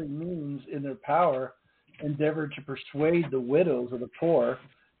every means in their power, endeavored to persuade the widows of the poor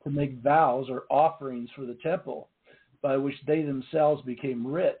to make vows or offerings for the temple, by which they themselves became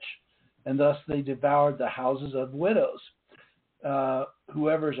rich, and thus they devoured the houses of widows.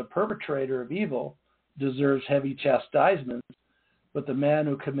 Whoever is a perpetrator of evil deserves heavy chastisement, but the man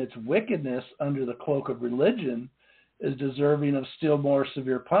who commits wickedness under the cloak of religion is deserving of still more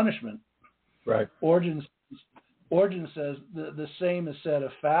severe punishment. Right. Origen says the same is said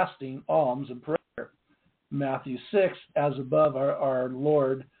of fasting, alms, and prayer. Matthew 6, as above, our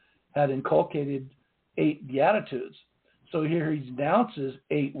Lord had inculcated 8 beatitudes. So here he denounces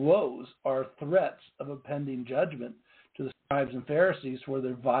 8 woes, or threats of impending judgment to the scribes and Pharisees for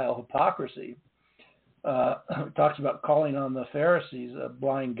their vile hypocrisy. Talks about calling on the Pharisees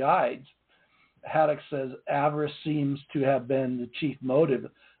blind guides. Haddock says avarice seems to have been the chief motive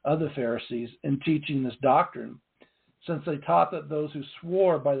of the Pharisees in teaching this doctrine, since they taught that those who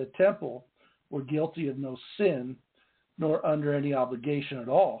swore by the temple were guilty of no sin, nor under any obligation at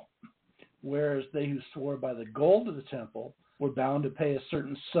all, whereas they who swore by the gold of the temple were bound to pay a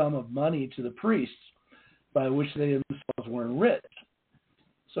certain sum of money to the priests, by which they themselves were enriched.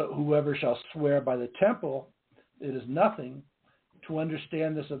 So whoever shall swear by the temple, it is nothing. To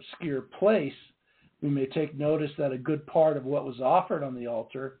understand this obscure place, we may take notice that a good part of what was offered on the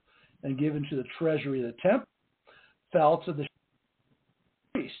altar and given to the treasury of the temple fell to the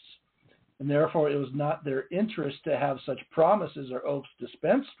priests, and therefore it was not their interest to have such promises or oaths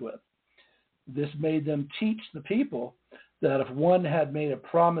dispensed with. This made them teach the people that if one had made a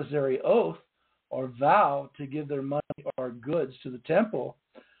promissory oath or vow to give their money or goods to the temple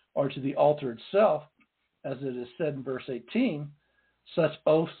or to the altar itself, as it is said in verse 18, such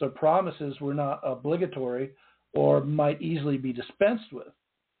oaths or promises were not obligatory or might easily be dispensed with.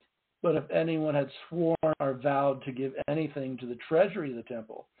 But if anyone had sworn or vowed to give anything to the treasury of the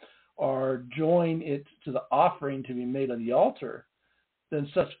temple or join it to the offering to be made on the altar, then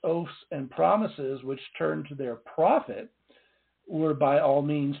such oaths and promises which turned to their profit were by all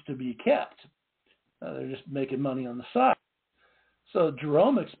means to be kept. They're just making money on the side. So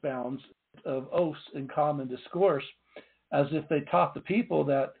Jerome expounds of oaths in common discourse as if they taught the people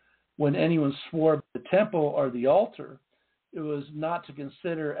that when anyone swore by the temple or the altar, it was not to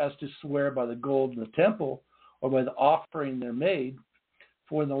consider as to swear by the gold in the temple or by the offering there made,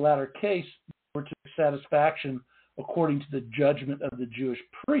 for in the latter case they were to satisfaction according to the judgment of the Jewish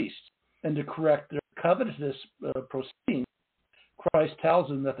priests, and to correct their covetous proceedings. Christ tells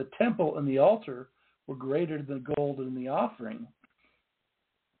them that the temple and the altar were greater than the gold in the offering.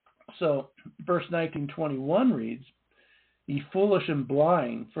 So verse 19:21 reads, Ye foolish and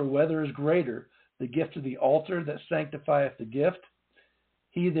blind, for whether is greater, the gift of the altar that sanctifieth the gift?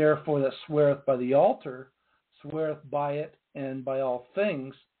 He therefore that sweareth by the altar sweareth by it, and by all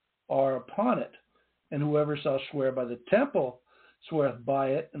things are upon it. And whoever shall swear by the temple sweareth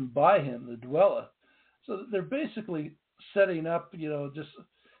by it, and by him that dwelleth. So they're basically setting up, just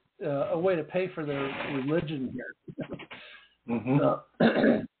a way to pay for their religion here.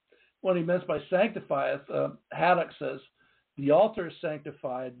 Mm-hmm. What he meant by sanctifieth, Haddock says, the altar is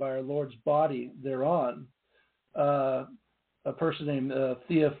sanctified by our Lord's body thereon. A person named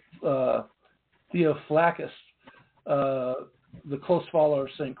Theophilus, the close follower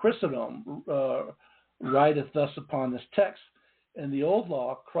of St. Chrysostom, writeth thus upon this text. In the old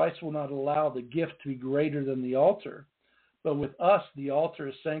law, Christ will not allow the gift to be greater than the altar. But with us, the altar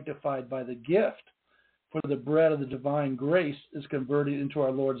is sanctified by the gift. For the bread of the divine grace is converted into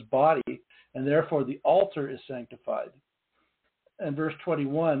our Lord's body, and therefore the altar is sanctified. And verse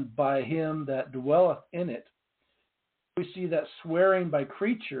 21, by him that dwelleth in it. We see that swearing by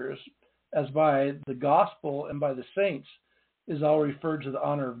creatures, as by the gospel and by the saints, is all referred to the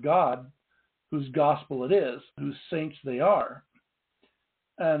honor of God, whose gospel it is, whose saints they are.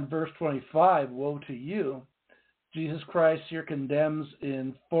 And verse 25, woe to you. Jesus Christ here condemns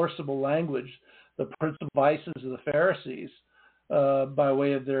in forcible language the principal vices of the Pharisees by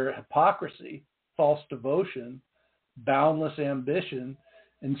way of their hypocrisy, false devotion, boundless ambition,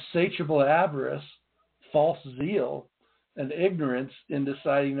 insatiable avarice, false zeal, and ignorance in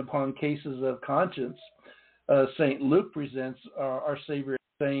deciding upon cases of conscience. St. Luke presents our Savior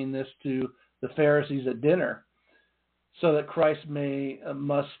saying this to the Pharisees at dinner, so that Christ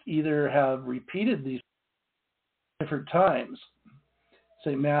must either have repeated these different times.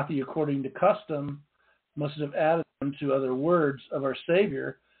 St. Matthew, according to custom, must have added them to other words of our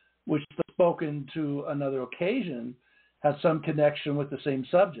Savior, which, spoken to another occasion, had some connection with the same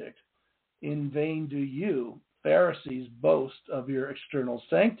subject. In vain do you, Pharisees, boast of your external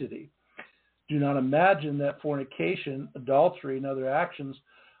sanctity. Do not imagine that fornication, adultery, and other actions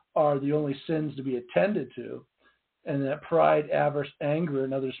are the only sins to be attended to, and that pride, avarice, anger,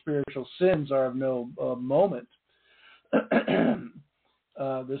 and other spiritual sins are of no moment.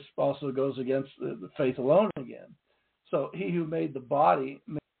 This also goes against the faith alone again. So he who made the body,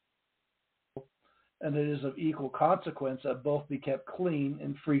 and it is of equal consequence that both be kept clean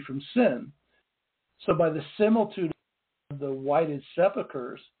and free from sin. So by the similitude of the whited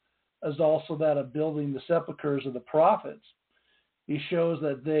sepulchres, as also that of building the sepulchres of the prophets, he shows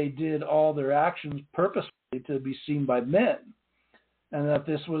that they did all their actions purposely to be seen by men, and that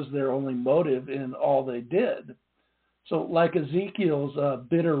this was their only motive in all they did. So like Ezekiel's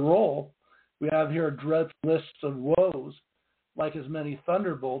bitter roll, we have here a dreadful list of woes, like as many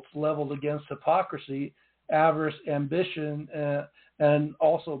thunderbolts leveled against hypocrisy, avarice, ambition, and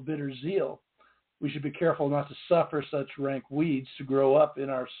also bitter zeal. We should be careful not to suffer such rank weeds to grow up in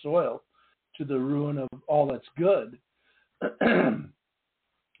our soil to the ruin of all that's good.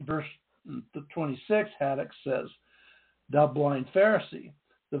 Verse 26, Haddock says, "Thou blind Pharisee,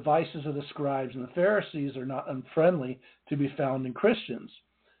 the vices of the scribes and the Pharisees are not unfriendly to be found in Christians.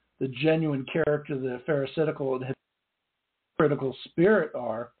 The genuine character of the pharisaical and hypocritical spirit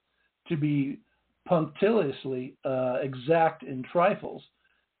are to be punctiliously exact in trifles,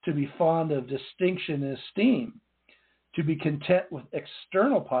 to be fond of distinction and esteem, to be content with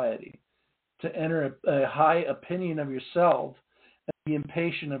external piety, to enter a high opinion of yourself, and be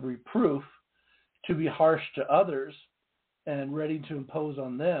impatient of reproof, to be harsh to others, and ready to impose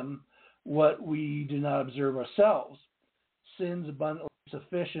on them what we do not observe ourselves, sins abundantly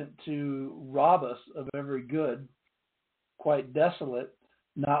sufficient to rob us of every good, quite desolate,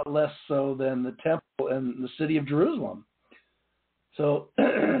 not less so than the temple and the city of Jerusalem." So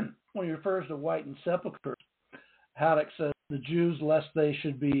when he refers to whitened sepulchres, Haddock says the Jews, lest they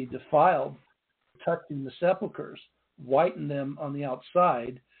should be defiled, touching the sepulchres, whiten them on the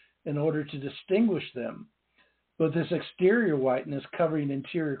outside in order to distinguish them. But this exterior whiteness covering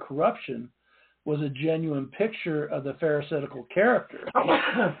interior corruption was a genuine picture of the pharisaical character.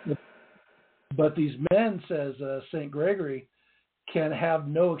 But these men, says St. Gregory, can have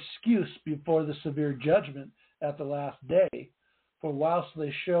no excuse before the severe judgment at the last day. For whilst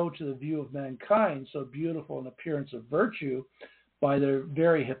they show to the view of mankind so beautiful an appearance of virtue, by their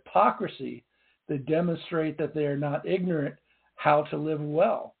very hypocrisy, they demonstrate that they are not ignorant how to live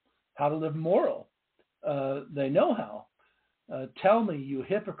well, how to live moral. They know how. Tell me, you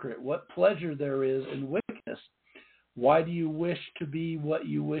hypocrite, what pleasure there is in wickedness. Why do you wish to be what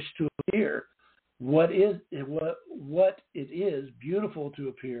you wish to appear? What it is beautiful to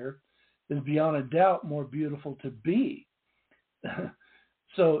appear is beyond a doubt more beautiful to be.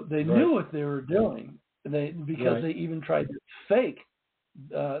 So they knew what they were doing, because they even tried to fake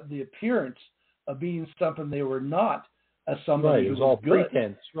the appearance of being something they were not, as somebody who was all good.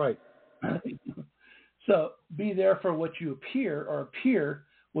 Pretense, right? So be therefore what you appear, or appear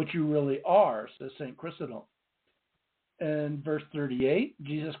what you really are, says St. Chrysostom. And verse 38,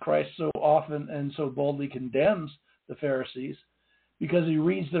 Jesus Christ so often and so boldly condemns the Pharisees because he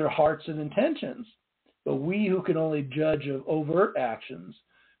reads their hearts and intentions. But we who can only judge of overt actions,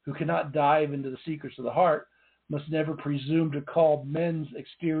 who cannot dive into the secrets of the heart, must never presume to call men's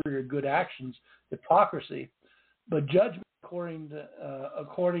exterior good actions hypocrisy, but judgment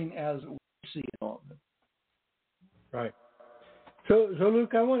according as we see them. Right. So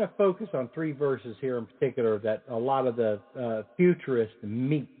Luke, I want to focus on three verses here in particular that a lot of the futurists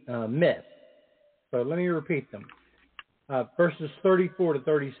miss. So let me repeat them. Verses 34 to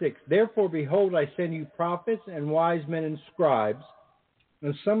 36. "Therefore, behold, I send you prophets and wise men and scribes,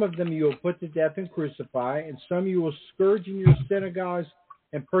 and some of them you will put to death and crucify, and some you will scourge in your synagogues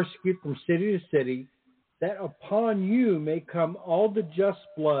and persecute from city to city, that upon you may come all the just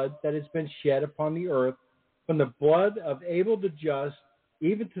blood that has been shed upon the earth, from the blood of Abel the just,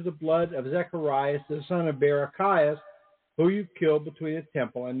 even to the blood of Zacharias the son of Barachias, who you killed between the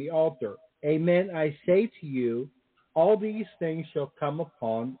temple and the altar. Amen, I say to you, all these things shall come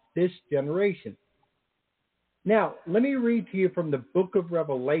upon this generation." Now, let me read to you from the book of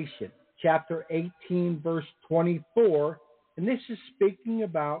Revelation, chapter 18, verse 24. And this is speaking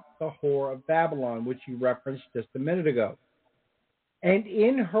about the whore of Babylon, which you referenced just a minute ago. And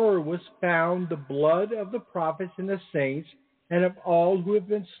in her was found the blood of the prophets and the saints and of all who have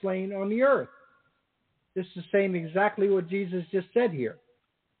been slain on the earth. This is saying exactly what Jesus just said here.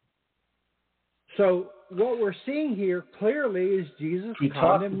 So what we're seeing here clearly is Jesus'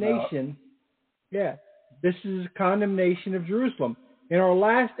 condemnation. Yeah, this is condemnation of Jerusalem. In our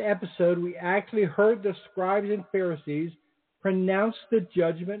last episode, we actually heard the scribes and Pharisees pronounce the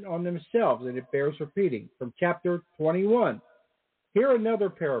judgment on themselves, and it bears repeating from chapter 21. Here another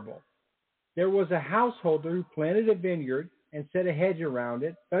parable. There was a householder who planted a vineyard and set a hedge around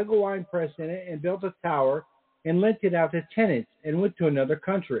it, dug a wine press in it, and built a tower, and lent it out to tenants, and went to another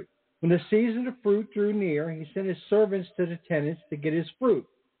country. When the season of fruit drew near, he sent his servants to the tenants to get his fruit.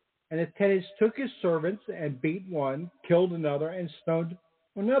 And the tenants took his servants and beat one, killed another, and stoned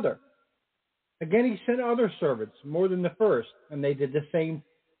another. Again, he sent other servants, more than the first, and they did the same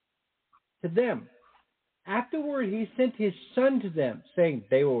to them. Afterward, he sent his son to them, saying,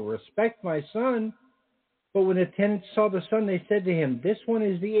 "They will respect my son." But when the tenants saw the son, they said to him, "This one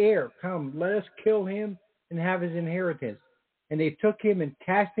is the heir. Come, let us kill him and have his inheritance." And they took him and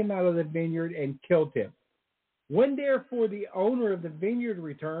cast him out of the vineyard and killed him. When therefore the owner of the vineyard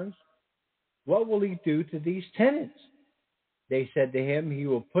returns, what will he do to these tenants? They said to him, "He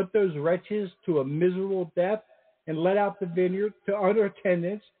will put those wretches to a miserable death and let out the vineyard to other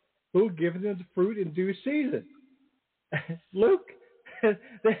tenants who will give them the fruit in due season." Luke,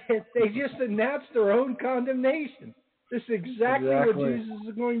 they just announced their own condemnation. This is exactly what Jesus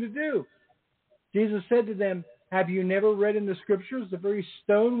is going to do. Jesus said to them, "Have you never read in the scriptures, the very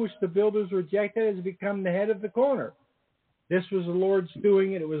stone which the builders rejected has become the head of the corner? This was the Lord's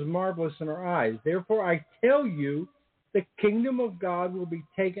doing, and it was marvelous in our eyes. Therefore I tell you, the kingdom of God will be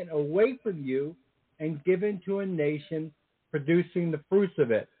taken away from you and given to a nation producing the fruits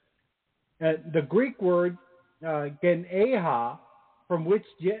of it." The Greek word geneha, from which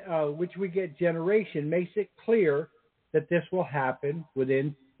we get generation, makes it clear that this will happen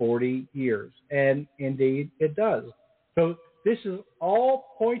within 40 years. And indeed it does. So this is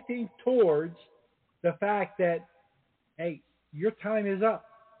all pointing towards the fact that, hey, your time is up.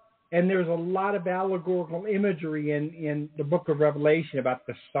 And there's a lot of allegorical imagery in the book of Revelation about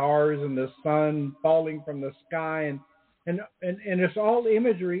the stars and the sun falling from the sky. And it's all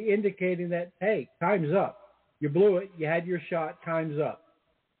imagery indicating that, hey, time's up. You blew it. You had your shot. Time's up.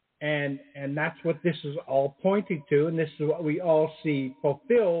 And that's what this is all pointing to. And this is what we all see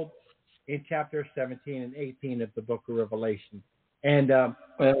fulfilled in chapter 17 and 18 of the book of Revelation. And now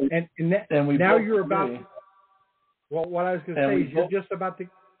you're about to, well, what I was going to say is you're just about to,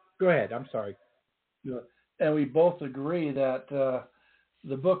 go ahead. I'm sorry. And we both agree that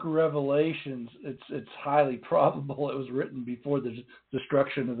the book of Revelations, it's highly probable it was written before the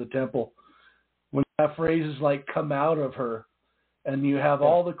destruction of the temple. When you have phrases like "come out of her," and you have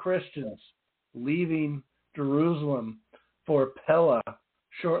all the Christians leaving Jerusalem for Pella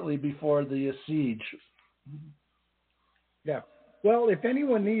shortly before the siege. Yeah. Well, if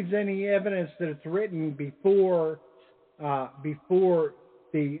anyone needs any evidence that it's written before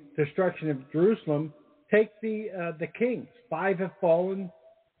the destruction of Jerusalem, take the kings. 5 have fallen.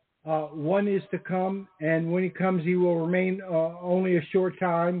 1 is to come, and when he comes, he will remain only a short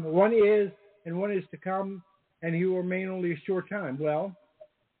time. 1 is, and 1 is to come, and he will remain only a short time. Well,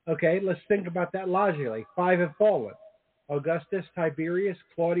 okay, let's think about that logically. 5 have fallen: Augustus, Tiberius,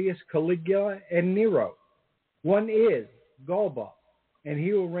 Claudius, Caligula, and Nero. 1 is Galba, and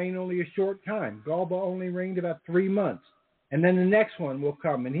he will reign only a short time. Galba only reigned about 3 months. And then the next one will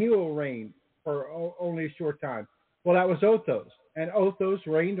come, and he will reign for only a short time. Well, that was Othos, and Othos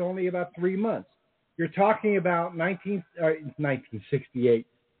reigned only about 3 months. You're talking about 1968.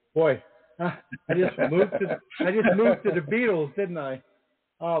 Boy, I just moved to the Beatles, didn't I?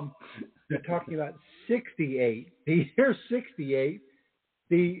 You're talking about 68. The year 68,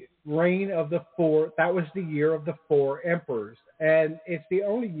 the reign of the 4. That was the year of the 4 emperors, and it's the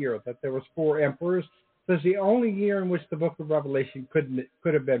only year that there was 4 emperors. So it's the only year in which the book of Revelation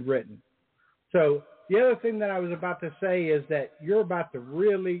could have been written. So the other thing that I was about to say is that you're about to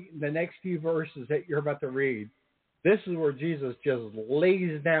really, the next few verses that you're about to read, this is where Jesus just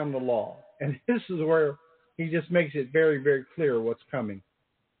lays down the law. And this is where he just makes it very, very clear what's coming.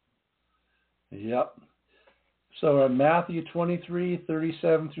 Yep. So Matthew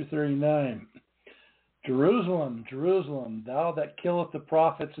 23:37-39. Jerusalem, Jerusalem, thou that killeth the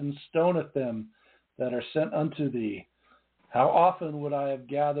prophets and stoneth them that are sent unto thee. How often would I have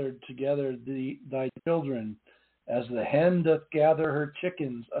gathered together thy children, as the hen doth gather her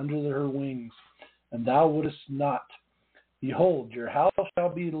chickens under her wings, and thou wouldest not. Behold, your house shall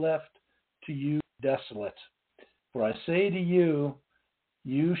be left to you desolate. For I say to you,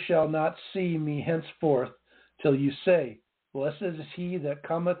 you shall not see me henceforth till you say, Blessed is he that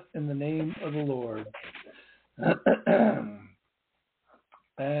cometh in the name of the Lord.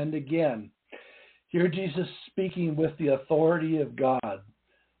 And again, here Jesus speaking with the authority of God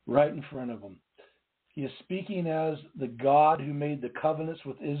right in front of him. He is speaking as the God who made the covenants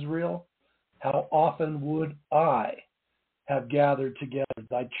with Israel. How often would I have gathered together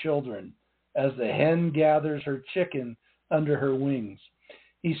thy children, as the hen gathers her chicken under her wings?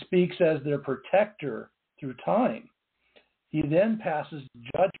 He speaks as their protector through time. He then passes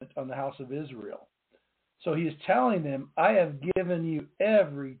judgment on the house of Israel. So he is telling them, I have given you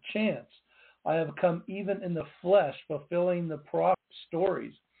every chance. I have come even in the flesh, fulfilling the prophet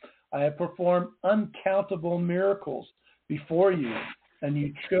stories. I have performed uncountable miracles before you, and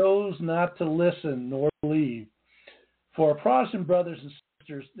you chose not to listen nor believe. For our Protestant brothers and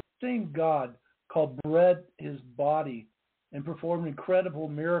sisters, the same God called bread his body and performed incredible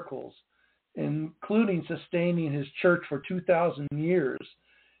miracles, including sustaining his church for 2,000 years.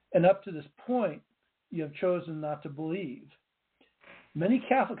 And up to this point, you have chosen not to believe. Many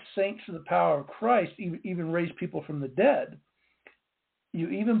Catholic saints through the power of Christ even raised people from the dead. You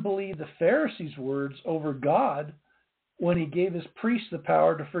even believe the Pharisees' words over God when he gave his priests the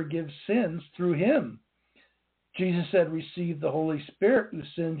power to forgive sins through him. Jesus said, receive the Holy Spirit, whose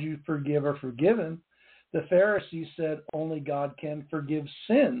sins you forgive are forgiven. The Pharisees said, only God can forgive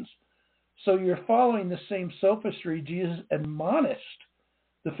sins. So you're following the same sophistry Jesus admonished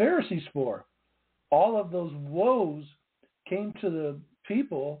the Pharisees for. All of those woes came to the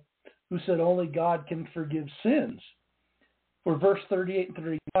people who said only God can forgive sins. For verse 38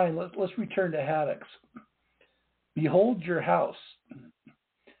 and 39, let's return to Haskell. Behold your house.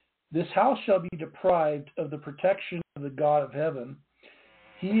 This house shall be deprived of the protection of the God of heaven.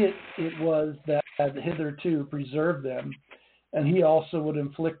 He it was that had hitherto preserved them, and he also would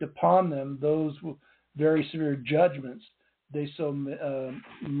inflict upon them those very severe judgments they so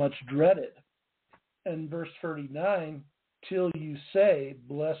much dreaded. And verse 39, till you say,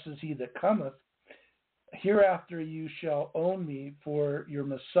 blessed is he that cometh, hereafter you shall own me for your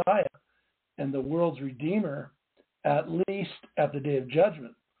Messiah and the world's Redeemer, at least at the day of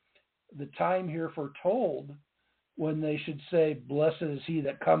judgment. The time here foretold when they should say, blessed is he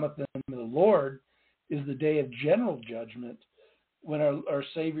that cometh in the name of the Lord, is the day of general judgment, when our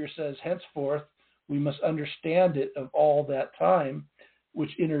Savior says, henceforth, we must understand it of all that time,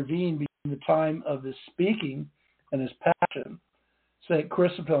 which intervened between the time of his speaking and his passion. St.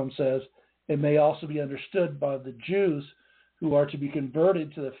 Chrysostom says, it may also be understood by the Jews who are to be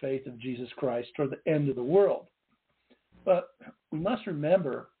converted to the faith of Jesus Christ toward the end of the world. But we must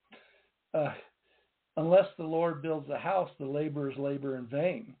remember, unless the Lord builds the house, the laborers labor in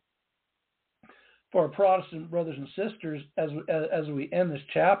vain. For our Protestant brothers and sisters, as we end this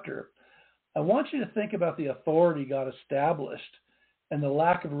chapter, I want you to think about the authority God established and the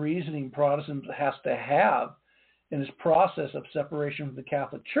lack of reasoning Protestants has to have in his process of separation from the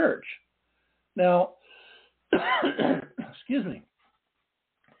Catholic Church. Now, excuse me,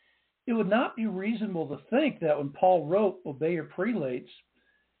 it would not be reasonable to think that when Paul wrote, obey your prelates,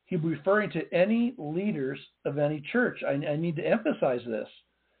 he'd be referring to any leaders of any church. I need to emphasize this.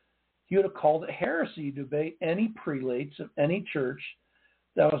 He would have called it heresy to obey any prelates of any church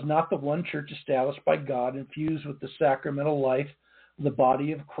that was not the one church established by God, infused with the sacramental life of the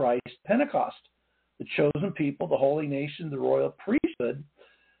body of Christ, Pentecost, the chosen people, the holy nation, the royal priesthood,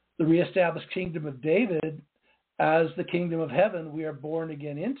 the reestablished kingdom of David as the kingdom of heaven we are born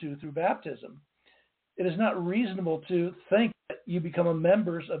again into through baptism. It is not reasonable to think that you become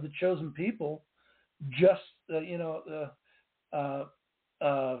members of the chosen people just,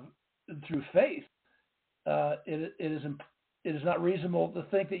 through faith. It is not reasonable to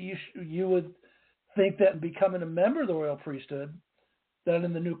think that you would think that in becoming a member of the royal priesthood, that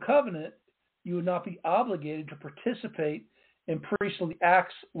in the new covenant you would not be obligated to participate in priestly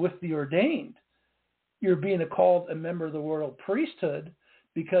acts with the ordained. You're being called a member of the royal priesthood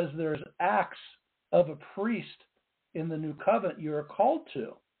because there's acts of a priest in the new covenant you are called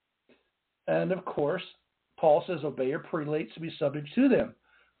to. And of course, Paul says, obey your prelates to be subject to them,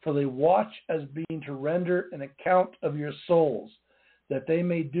 for they watch as being to render an account of your souls, that they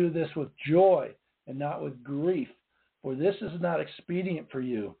may do this with joy and not with grief, for this is not expedient for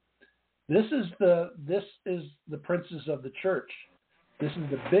you. This is the princes of the church. This is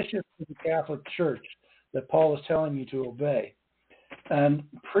the bishops of the Catholic Church that Paul is telling you to obey. And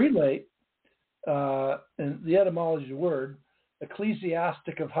prelate and the etymology of the word,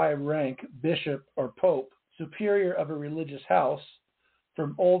 ecclesiastic of high rank, bishop or pope, superior of a religious house,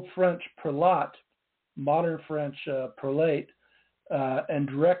 from Old French prelate, modern French prelate, and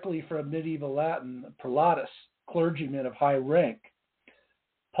directly from medieval Latin, prelatus, clergyman of high rank.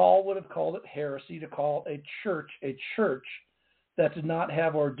 Paul would have called it heresy to call a church that did not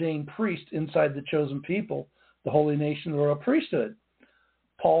have ordained priests inside the chosen people, the holy nation, the royal priesthood.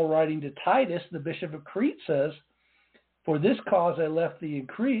 Paul, writing to Titus, the bishop of Crete, says, "For this cause I left thee in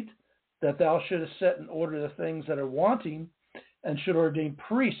Crete, that thou shouldest set in order the things that are wanting, and should ordain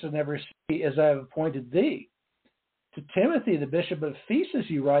priests in every city as I have appointed thee." To Timothy, the bishop of Ephesus,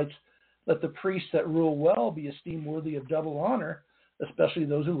 he writes, "Let the priests that rule well be esteemed worthy of double honor, especially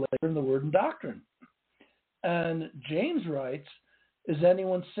those who labor in the word and doctrine." And James writes, "Is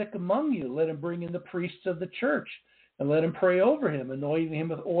anyone sick among you? Let him bring in the priests of the church, and let him pray over him, anointing him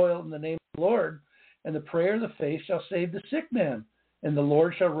with oil in the name of the Lord. And the prayer of the faith shall save the sick man, and the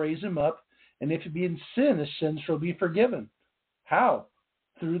Lord shall raise him up. And if he be in sin, his sins shall be forgiven." How?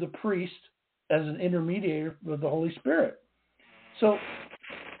 Through the priest as an intermediary with the Holy Spirit. So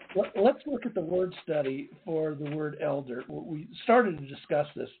let's look at the word study for the word elder. We started to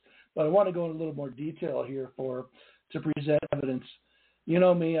discuss this, but I want to go into a little more detail here to present evidence. You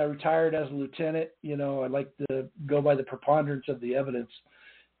know me, I retired as a lieutenant. I like to go by the preponderance of the evidence.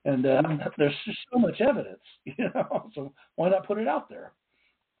 And there's just so much evidence, so why not put it out there?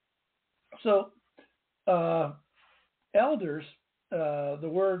 So elders, the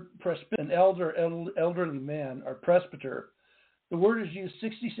word an elder, elderly man, or presbyter, the word is used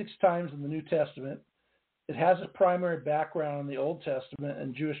 66 times in the New Testament. It has a primary background in the Old Testament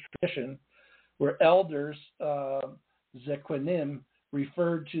and Jewish tradition, where elders, zekonim,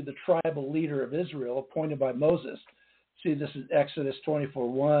 referred to the tribal leader of Israel appointed by Moses. See this in Exodus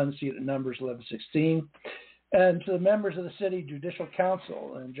 24:1, see it in Numbers 11:16. And to the members of the city judicial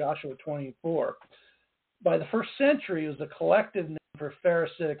council in Joshua 24. By the first century, it was a collective name for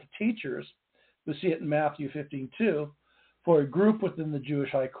Pharisaic teachers. We see it in Matthew 15:2, for a group within the Jewish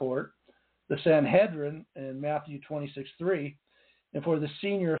high court, the Sanhedrin in Matthew 26:3, and for the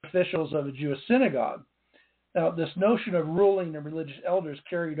senior officials of a Jewish synagogue. Now, this notion of ruling and religious elders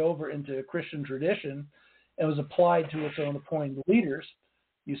carried over into Christian tradition and was applied to its own appointed leaders.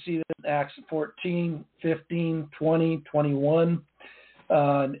 You see that in Acts 14, 15, 20, 21.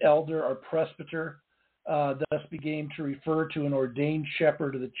 An elder or presbyter thus began to refer to an ordained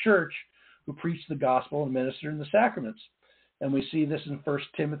shepherd of the church who preached the gospel and ministered in the sacraments. And we see this in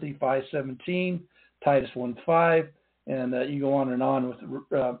 1 Timothy 5:17, Titus 1:5, and you go on and on with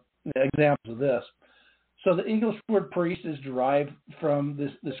examples of this. So the English word priest is derived from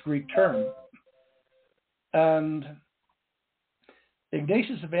this Greek term. And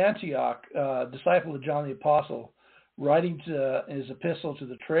Ignatius of Antioch, disciple of John the Apostle, writing to his epistle to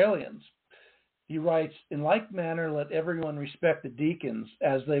the Trallians, he writes, "In like manner, let everyone respect the deacons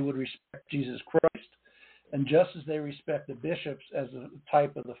as they would respect Jesus Christ, and just as they respect the bishops as a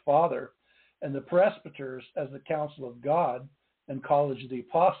type of the Father, and the presbyters as the council of God and college of the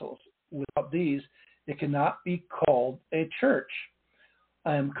apostles. Without these, it cannot be called a church.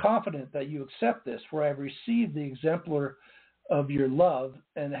 I am confident that you accept this, for I have received the exemplar of your love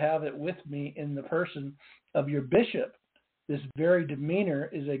and have it with me in the person of your bishop. This very demeanor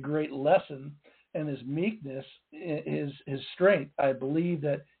is a great lesson, and his meekness is his strength. I believe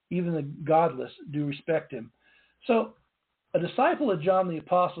that even the godless do respect him." So a disciple of John the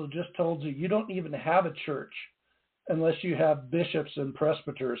Apostle just told you don't even have a church unless you have bishops and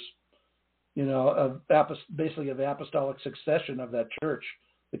presbyters, basically of apostolic succession of that church,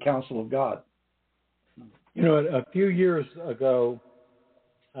 the council of God. A few years ago,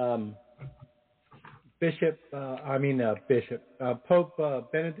 Pope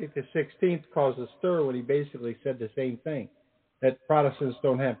Benedict XVI caused a stir when he basically said the same thing, that Protestants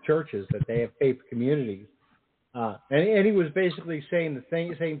don't have churches, that they have faith communities. And he was basically saying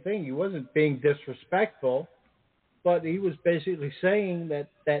the same thing. He wasn't being disrespectful, but he was basically saying that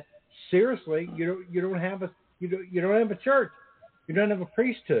seriously, you don't have a church, you don't have a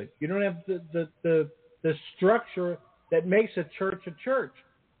priesthood, you don't have the structure that makes a church a church.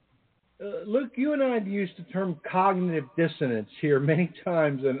 Luke, you and I have used the term cognitive dissonance here many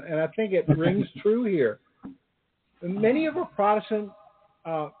times, and I think it rings true here. Many of our Protestant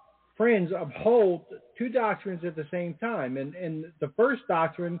friends uphold two doctrines at the same time, and the first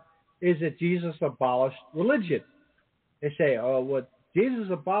doctrine is that Jesus abolished religion. They say,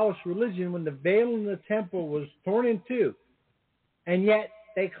 Jesus abolished religion when the veil in the temple was torn in two, and yet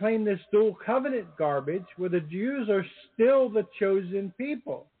they claim this dual covenant garbage where the Jews are still the chosen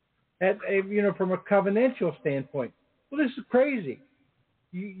people. from a covenantal standpoint. Well, this is crazy.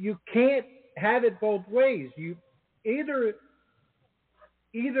 You can't have it both ways. You either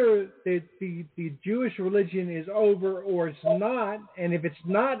the Jewish religion is over or it's not, and if it's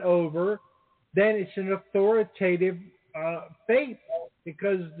not over, then it's an authoritative faith,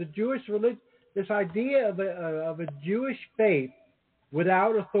 because the Jewish religion, this idea of a Jewish faith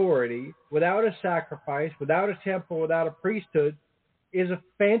without authority, without a sacrifice, without a temple, without a priesthood, is a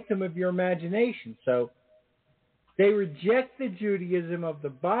phantom of your imagination. So they reject the Judaism of the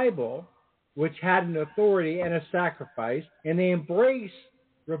Bible, which had an authority and a sacrifice, and they embrace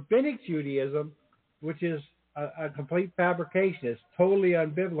Rabbinic Judaism, which is a complete fabrication. It's totally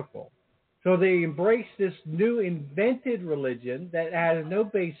unbiblical. So they embrace this new invented religion that has no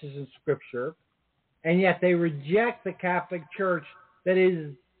basis in Scripture, and yet they reject the Catholic Church that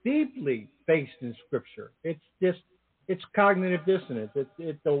is deeply based in Scripture. It's cognitive dissonance.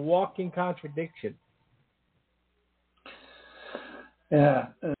 It's a walking contradiction. Yeah,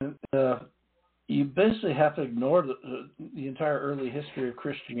 and you basically have to ignore the entire early history of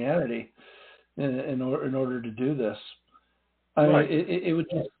Christianity in order to do this. I mean,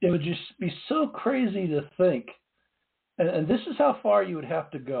 it would just be so crazy to think, and this is how far you would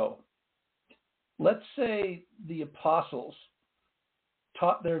have to go. Let's say the apostles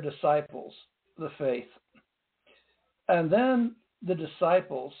taught their disciples the faith, and then the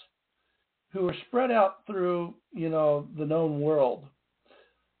disciples, who were spread out through the known world,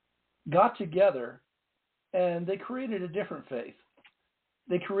 got together and they created a different faith.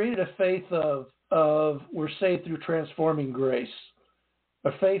 They created a faith of we're saved through transforming grace,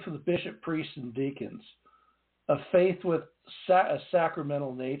 a faith with bishop, priests, and deacons, a faith with a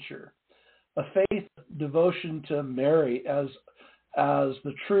sacramental nature, a faith devotion to Mary as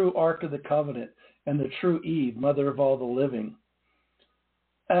the true Ark of the Covenant and the true Eve, mother of all the living.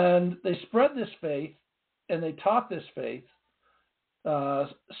 And they spread this faith and they taught this faith.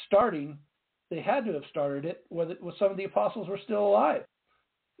 They had to have started it when some of the apostles were still alive,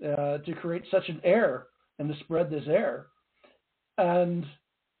 to create such an error and to spread this error. And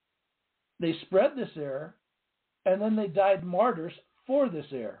they spread this error, and then they died martyrs for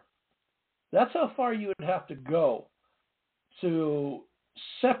this error. That's how far you would have to go to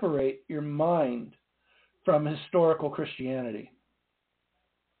separate your mind from historical Christianity.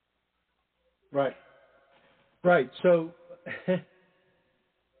 Right. So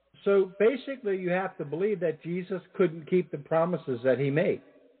basically, you have to believe that Jesus couldn't keep the promises that he made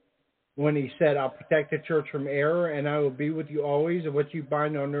when he said, "I'll protect the church from error, and I will be with you always, and what you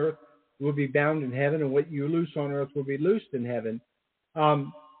bind on earth will be bound in heaven, and what you loose on earth will be loosed in heaven."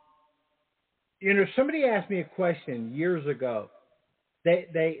 Somebody asked me a question years ago.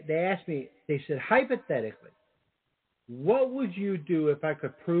 They asked me, they said, hypothetically, what would you do if I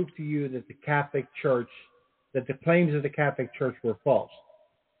could prove to you that the claims of the Catholic Church were false?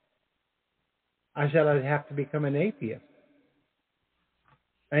 I said, I'd have to become an atheist.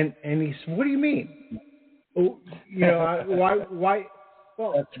 And he said, what do you mean? Why?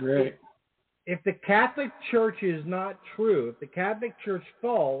 Well, that's great. If the Catholic Church is not true, if the Catholic Church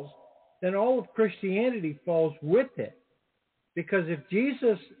falls, then all of Christianity falls with it. Because if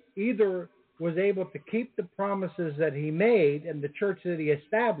Jesus either was able to keep the promises that he made and the church that he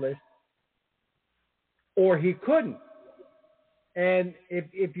established, or he couldn't. And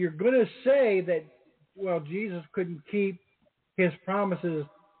if you're going to say that, well, Jesus couldn't keep his promises,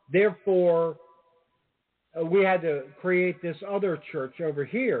 therefore we had to create this other church over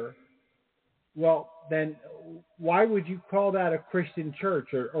here, well, then why would you call that a Christian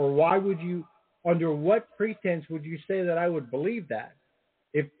church? Or why would you, under what pretense would you say that I would believe that?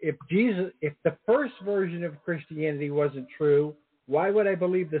 If the first version of Christianity wasn't true, why would I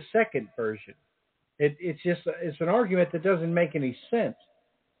believe the second version? It's an argument that doesn't make any sense.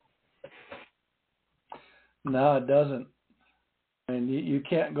 No, it doesn't. I mean, you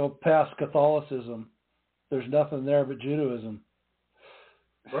can't go past Catholicism. There's nothing there but Judaism.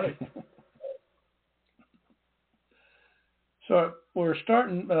 Right. So we're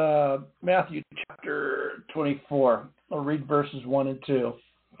starting Matthew chapter 24. I'll read verses 1 and 2.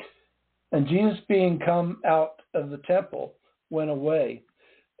 And Jesus, being come out of the temple, went away,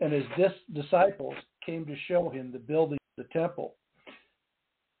 and his disciples came to show him the building of the temple,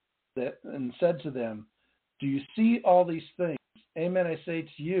 and said to them, "Do you see all these things? Amen, I say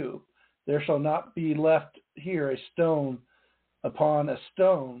to you, there shall not be left here a stone upon a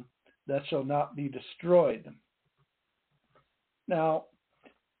stone that shall not be destroyed." Now,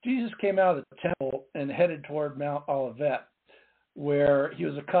 Jesus came out of the temple and headed toward Mount Olivet, where he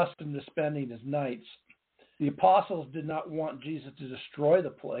was accustomed to spending his nights. The apostles did not want Jesus to destroy the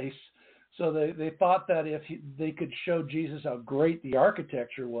place, so they thought that if they could show Jesus how great the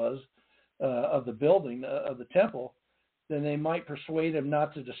architecture was of the building, of the temple, then they might persuade him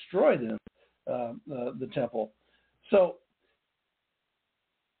not to destroy the temple. So,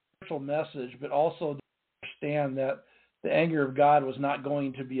 spiritual message, but also to understand that the anger of God was not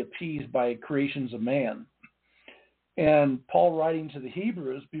going to be appeased by creations of man. And Paul, writing to the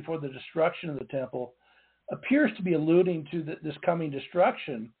Hebrews before the destruction of the temple, appears to be alluding to this coming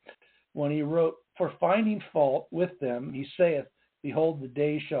destruction when he wrote, "For finding fault with them, he saith, Behold, the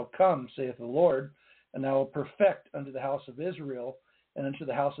days shall come, saith the Lord, and I will perfect unto the house of Israel and unto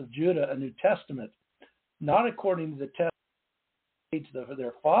the house of Judah a New Testament, not according to the testament of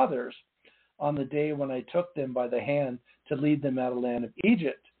their fathers on the day when I took them by the hand to lead them out of the land of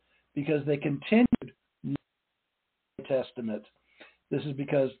Egypt, because they continued not the testament." This is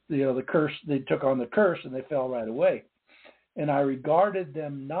because the curse, they took on the curse and they fell right away. "And I regarded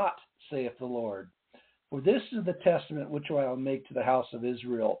them not, saith the Lord. For this is the testament which I will make to the house of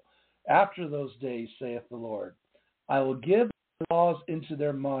Israel after those days, saith the Lord. I will give laws into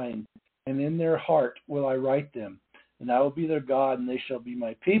their mind, and in their heart will I write them. And I will be their God, and they shall be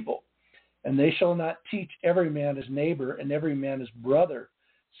my people. And they shall not teach every man his neighbor and every man his brother,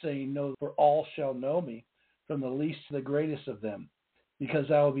 saying, No, for all shall know me, from the least to the greatest of them.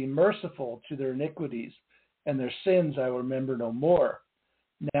 Because I will be merciful to their iniquities, and their sins I will remember no more.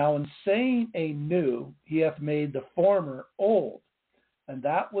 Now in saying a new, he hath made the former old, and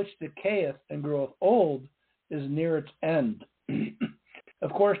that which decayeth and groweth old is near its end."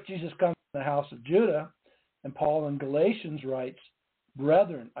 Of course, Jesus comes from the house of Judah, and Paul in Galatians writes,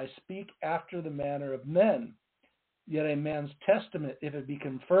 "Brethren, I speak after the manner of men. Yet a man's testament, if it be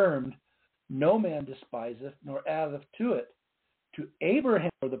confirmed, no man despiseth, nor addeth to it. To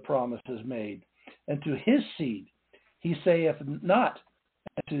Abraham the promise is made, and to his seed. He saith not,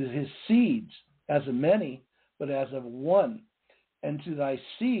 and to his seeds, as of many, but as of one, and to thy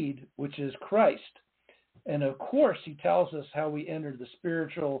seed, which is Christ." And of course, he tells us how we enter the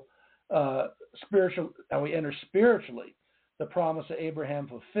how we enter spiritually. The promise of Abraham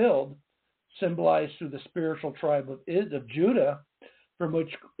fulfilled, symbolized through the spiritual tribe of Judah, from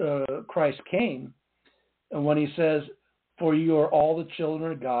which Christ came. And when he says, "For you are all the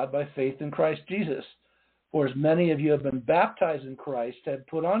children of God by faith in Christ Jesus. For as many of you have been baptized in Christ, have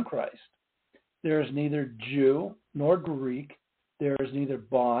put on Christ. There is neither Jew nor Greek, there is neither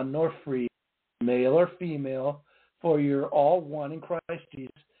bond nor free, male or female, for you're all one in Christ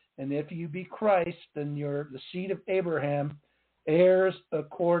Jesus. And if you be Christ, then you're the seed of Abraham, heirs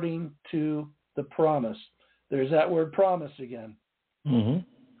according to the promise." There's that word promise again. Mm-hmm.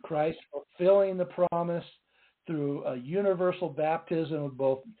 Christ fulfilling the promise through a universal baptism of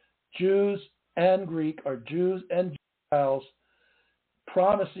both Jews and Greek, or Jews and Gentiles,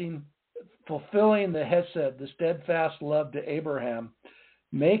 promising, fulfilling the Hesed, the steadfast love to Abraham,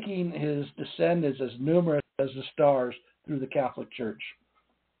 making his descendants as numerous as the stars through the Catholic Church.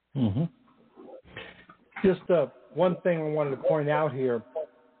 Mm-hmm. Just one thing I wanted to point out here.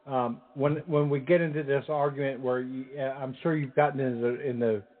 When we get into this argument where I'm sure you've gotten in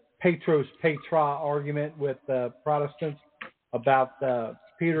the Petros Petra argument with Protestants about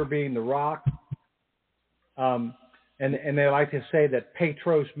Peter being the rock, and they like to say that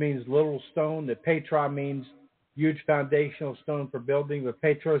Petros means little stone, that Petra means huge foundational stone for building, but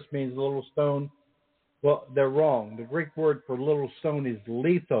Petros means little stone. Well, they're wrong. The Greek word for little stone is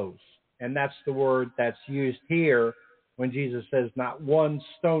lithos, and that's the word that's used here when Jesus says not one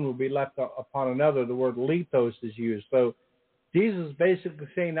stone will be left upon another. The word lithos is used. So Jesus is basically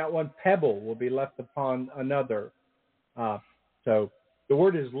saying not one pebble will be left upon another. So the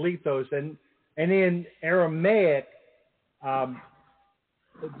word is lithos, and in Aramaic, the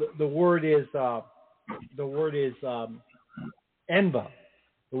word is enva.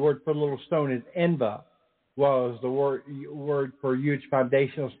 The word for little stone is enva, whereas the word for huge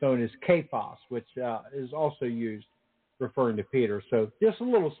foundational stone is kephos, which is also used referring to Peter. So just a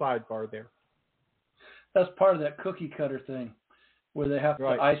little sidebar there. That's part of that cookie cutter thing, where they have to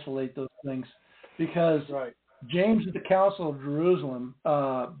isolate those things, because James at the Council of Jerusalem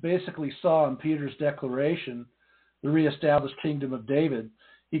basically saw in Peter's declaration the reestablished kingdom of David.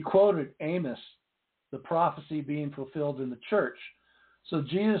 He quoted Amos, the prophecy being fulfilled in the church. So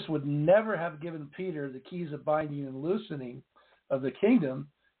Jesus would never have given Peter the keys of binding and loosening of the kingdom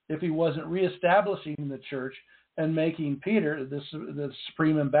if he wasn't reestablishing the church and making Peter the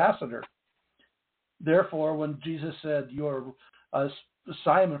supreme ambassador. Therefore, when Jesus said, "You're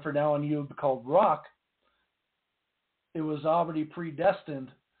Simon, for now on you will be called Rock," it was already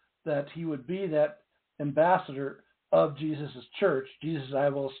predestined that he would be that ambassador of Jesus' church. Jesus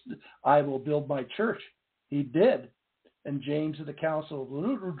said, I will build my church. He did. And James of the Council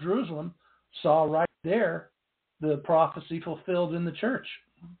of Jerusalem saw right there the prophecy fulfilled in the church.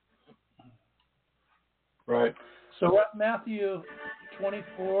 Right. So we're at Matthew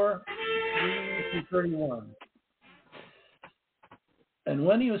 24, 3 through 31. And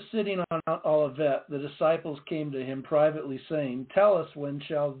when he was sitting on Mount Olivet, the disciples came to him privately, saying, Tell us, when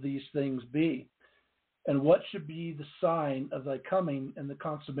shall these things be? And what should be the sign of thy coming and the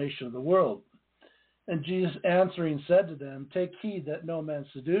consummation of the world? And Jesus answering said to them, Take heed that no man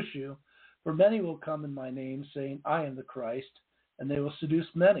seduce you, for many will come in my name, saying, I am the Christ, and they will seduce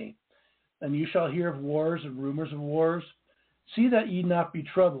many. And you shall hear of wars and rumors of wars. See that ye not be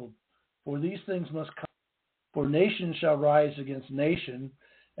troubled, for these things must come. For nation shall rise against nation,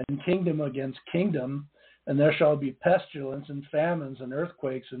 and kingdom against kingdom, and there shall be pestilence and famines and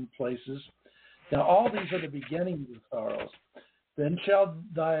earthquakes in places. Now all these are the beginnings of sorrows. Then shall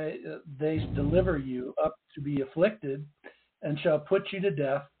they deliver you up to be afflicted, and shall put you to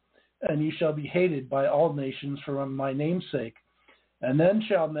death, and you shall be hated by all nations for my name's sake. And then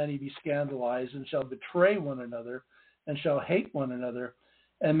shall many be scandalized, and shall betray one another, and shall hate one another.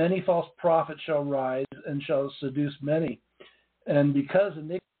 And many false prophets shall rise, and shall seduce many. And because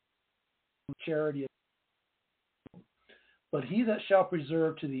iniquity charity, but he that shall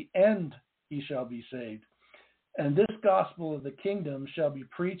preserve to the end, he shall be saved. And this gospel of the kingdom shall be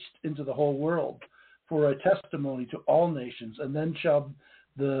preached into the whole world for a testimony to all nations, and then shall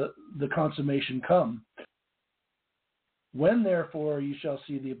the consummation come. When therefore you shall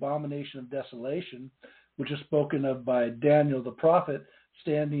see the abomination of desolation, which is spoken of by Daniel the prophet,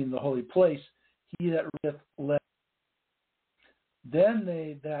 standing in the holy place, he that readeth, let then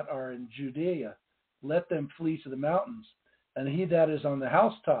they that are in Judea, let them flee to the mountains. And he that is on the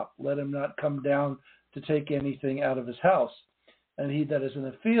housetop, let him not come down to take anything out of his house. And he that is in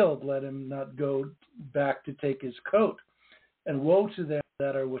the field, let him not go back to take his coat. And woe to them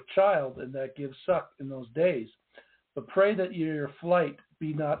that are with child, and that give suck in those days. But pray that your flight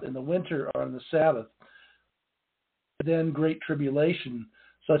be not in the winter or on the Sabbath. Then great tribulation,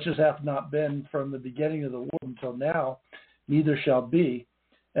 such as hath not been from the beginning of the world until now, neither shall be.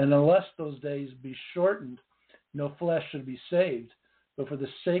 And unless those days be shortened, no flesh should be saved. But for the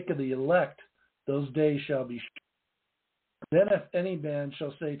sake of the elect, those days shall be shortened. Then if any man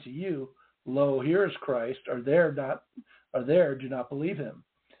shall say to you, Lo, here is Christ, or there, do not believe him.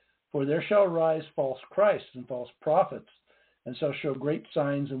 For there shall rise false Christs and false prophets, and shall show great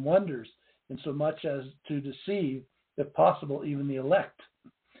signs and wonders, insomuch as to deceive, if possible, even the elect.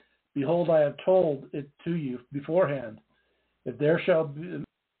 Behold, I have told it to you beforehand. If there shall be,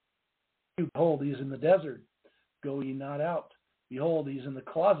 behold, he is in the desert, go ye not out. Behold, he is in the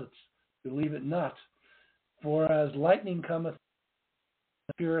closets, believe it not. For as lightning cometh,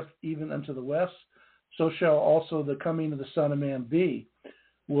 appeareth even unto the west, so shall also the coming of the Son of Man be.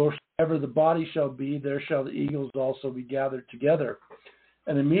 Wherever the body shall be, there shall the eagles also be gathered together.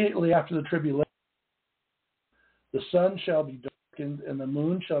 And immediately after the tribulation, the sun shall be darkened, and the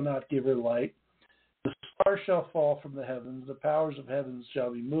moon shall not give her light. The stars shall fall from the heavens, the powers of heavens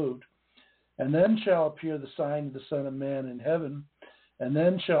shall be moved. And then shall appear the sign of the Son of Man in heaven. And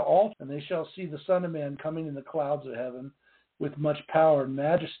then they shall see the Son of Man coming in the clouds of heaven with much power and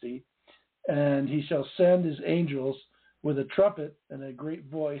majesty. And he shall send his angels with a trumpet and a great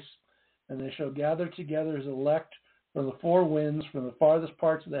voice, and they shall gather together his elect from the four winds, from the farthest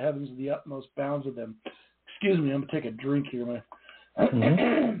parts of the heavens to the utmost bounds of them. Excuse me, I'm going to take a drink here. I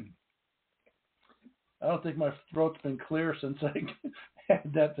don't think my throat's been clear since I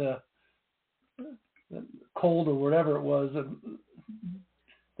had that cold or whatever it was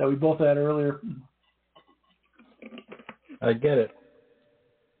that we both had earlier. I get it.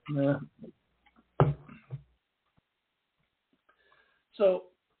 Yeah. So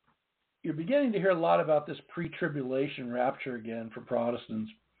you're beginning to hear a lot about this pre-tribulation rapture again for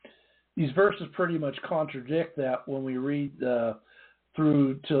Protestants. These verses pretty much contradict that when we read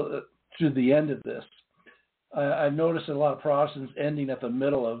through to the end of this. I've noticed a lot of Protestants ending at the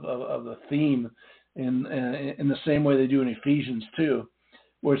middle of the theme in the same way they do in Ephesians 2,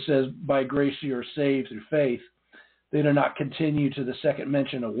 where it says, by grace you are saved through faith. They do not continue to the second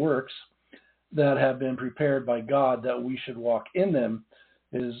mention of works that have been prepared by God that we should walk in them,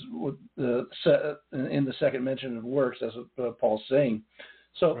 is in the second mention of works. That's what Paul's saying.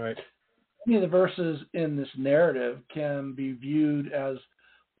 So right. Many of the verses in this narrative can be viewed as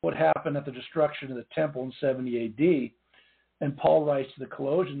what happened at the destruction of the temple in 70 AD. And Paul writes to the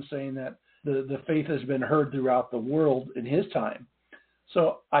Colossians saying that the faith has been heard throughout the world in his time.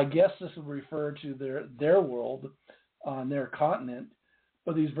 So I guess this would refer to their world on their continent,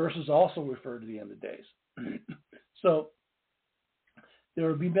 but these verses also refer to the end of days. So there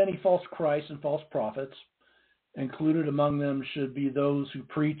will be many false Christs and false prophets. Included among them should be those who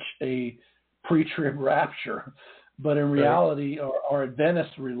preach a pre-trib rapture, but in reality are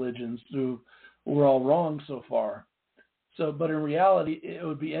Adventist religions who were all wrong so far. So, but in reality, it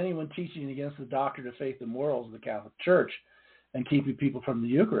would be anyone teaching against the doctrine of faith and morals of the Catholic Church and keeping people from the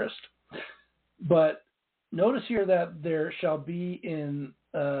Eucharist. But notice here that there shall be in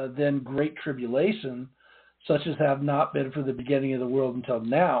then great tribulation, such as have not been from the beginning of the world until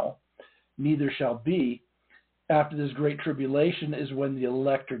now, neither shall be. After this great tribulation is when the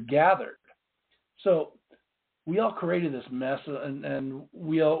elect are gathered. So we all created this mess, and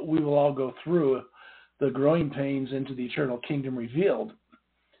we will all go through the growing pains into the eternal kingdom revealed.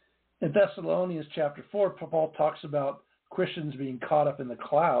 In Thessalonians chapter 4, Paul talks about Christians being caught up in the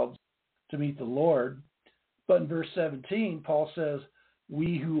clouds to meet the Lord. But in verse 17, Paul says,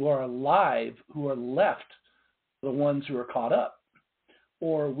 we who are alive, who are left, the ones who are caught up,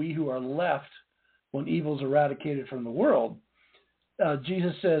 or we who are left when evil is eradicated from the world.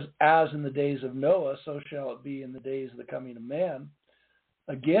 Jesus says, as in the days of Noah, so shall it be in the days of the coming of man.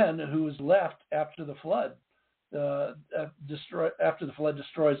 Again, who is left after the flood? After the flood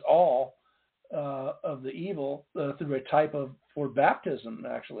destroys all of the evil through a type of for baptism,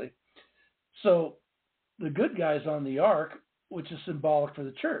 actually. So the good guys on the ark, which is symbolic for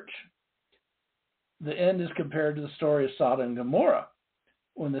the church. The end is compared to the story of Sodom and Gomorrah.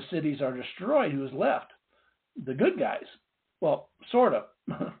 When the cities are destroyed, who is left? The good guys. Well, sort of.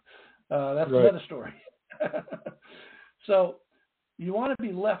 That's another story. So you want to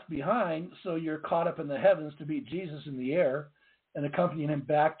be left behind, so you're caught up in the heavens to meet Jesus in the air and accompany him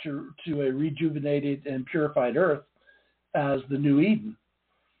back to a rejuvenated and purified earth as the new Eden.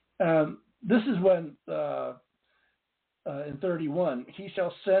 This is when, in 31, he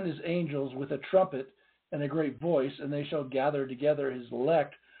shall send his angels with a trumpet and a great voice, and they shall gather together his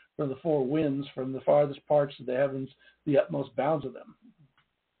elect from the four winds, from the farthest parts of the heavens, the utmost bounds of them.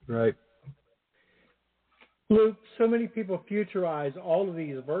 Right. Luke, so many people futurize all of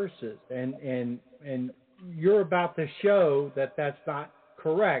these verses, and you're about to show that that's not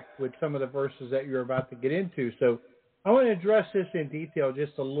correct with some of the verses that you're about to get into. So I want to address this in detail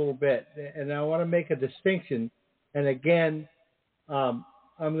just a little bit, and I want to make a distinction. And again, I'm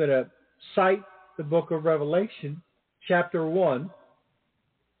going to cite the book of Revelation, chapter 1,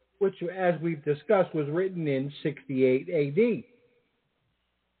 which, as we've discussed, was written in 68 A.D.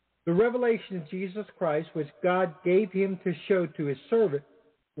 The revelation of Jesus Christ, which God gave him to show to his servant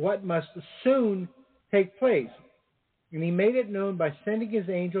what must soon take place. And he made it known by sending his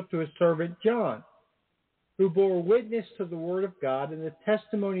angel to his servant John, who bore witness to the word of God and the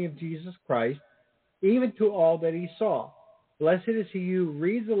testimony of Jesus Christ, even to all that he saw. Blessed is he who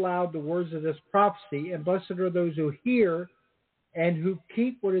reads aloud the words of this prophecy, and blessed are those who hear and who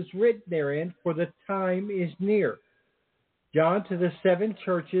keep what is written therein, for the time is near. John, to the 7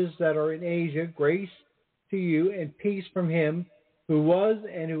 churches that are in Asia, grace to you and peace from him who was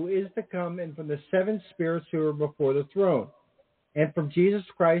and who is to come, and from the 7 spirits who are before the throne, and from Jesus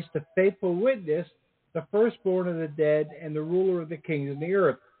Christ, the faithful witness, the firstborn of the dead, and the ruler of the kings of the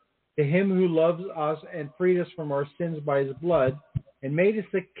earth. To him who loves us and freed us from our sins by his blood, and made us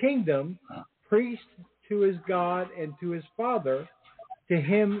the kingdom, priest to his God and to his Father, to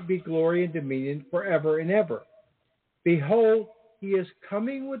him be glory and dominion forever and ever. Behold, he is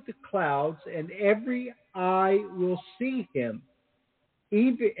coming with the clouds, and every eye will see him,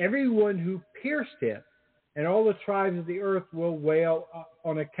 even everyone who pierced him, and all the tribes of the earth will wail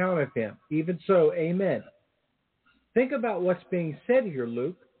on account of him. Even so, amen. Think about what's being said here,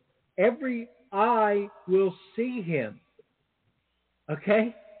 Luke. Every eye will see him.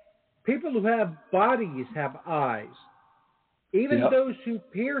 Okay? People who have bodies have eyes. Even those who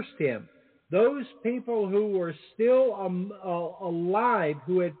pierced him. Those people who were still alive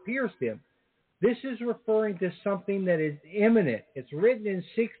who had pierced him. This is referring to something that is imminent. It's written in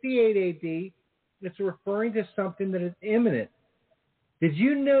 68 A.D. It's referring to something that is imminent. Did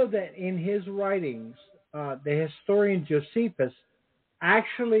you know that in his writings, the historian Josephus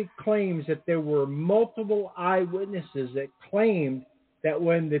actually claims that there were multiple eyewitnesses that claimed that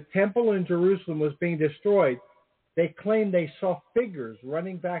when the temple in Jerusalem was being destroyed, they claimed they saw figures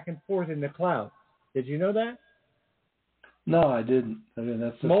running back and forth in the clouds. Did you know that? No, I didn't. I mean,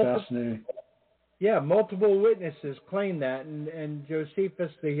 that's fascinating. Yeah, multiple witnesses claimed that, and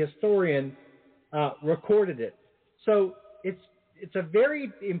Josephus, the historian, recorded it. So it's a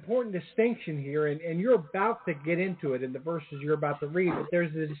very important distinction here, and you're about to get into it in the verses you're about to read. But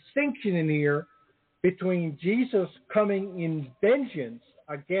there's a distinction in here between Jesus coming in vengeance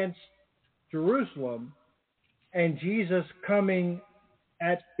against Jerusalem and Jesus coming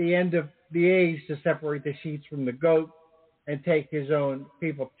at the end of the age to separate the sheep from the goat and take his own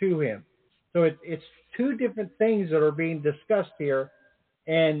people to him. So it's two different things that are being discussed here.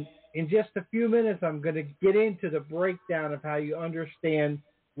 And in just a few minutes, I'm going to get into the breakdown of how you understand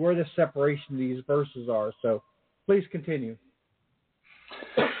where the separation of these verses are. So please continue.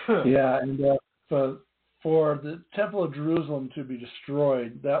 Yeah, and for the Temple of Jerusalem to be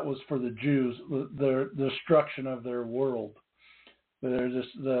destroyed, that was for the Jews, the destruction of their world. There's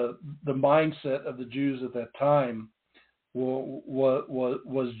just the mindset of the Jews at that time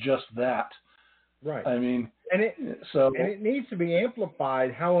was just that. Right. I mean, and it needs to be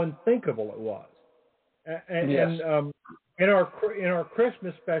amplified how unthinkable it was. And in our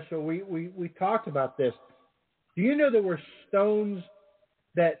Christmas special, we talked about this. Do you know there were stones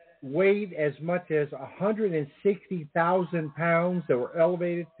that weighed as much as 160,000 pounds that were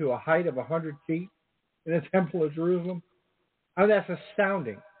elevated to a height of 100 feet in the Temple of Jerusalem? I mean, that's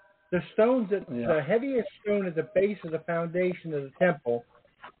astounding. The stones the heaviest stone at the base of the foundation of the temple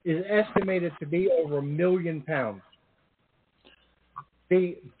is estimated to be over 1 million pounds.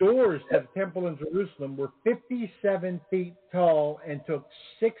 The doors to the temple in Jerusalem were 57 feet tall and took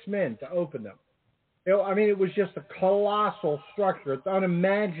 6 men to open them. I mean, it was just a colossal structure. It's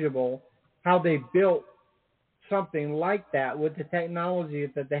unimaginable how they built something like that with the technology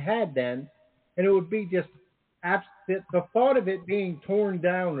that they had then, and it would be just the thought of it being torn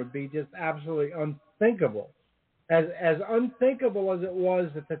down would be just absolutely unthinkable. As unthinkable as it was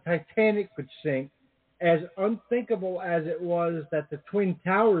that the Titanic could sink, as unthinkable as it was that the Twin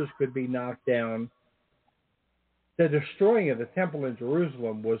Towers could be knocked down, the destroying of the temple in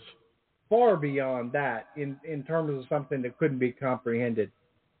Jerusalem was far beyond that in terms of something that couldn't be comprehended.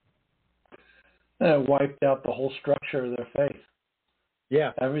 And it wiped out the whole structure of their faith.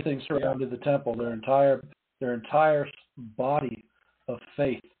 Yeah. Everything surrounded the temple, their entire body of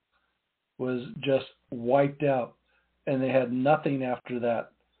faith was just wiped out, and they had nothing after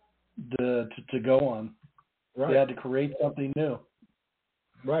that to go on. Right. They had to create something new.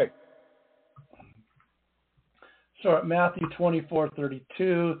 Right. So at Matthew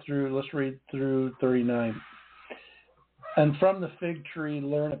 24:32 let's read through 39. And from the fig tree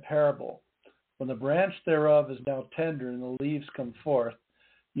learn a parable. When the branch thereof is now tender and the leaves come forth,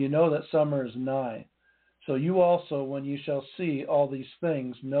 you know that summer is nigh. So you also, when you shall see all these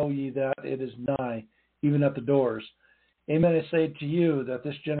things, know ye that it is nigh, even at the doors. Amen, I say to you that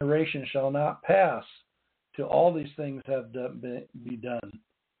this generation shall not pass till all these things have be done.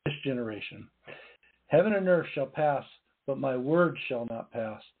 This generation. Heaven and earth shall pass, but my word shall not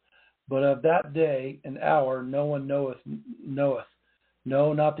pass. But of that day and hour no one knoweth, no,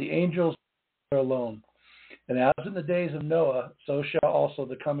 not the angels alone. And as in the days of Noah, so shall also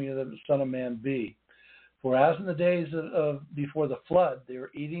the coming of the Son of Man be. For as in the days of before the flood, they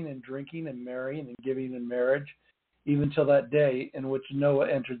were eating and drinking and marrying and giving in marriage, even till that day in which Noah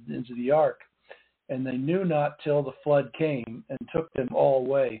entered into the ark. And they knew not till the flood came and took them all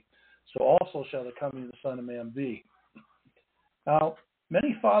away. So also shall the coming of the Son of Man be. Now,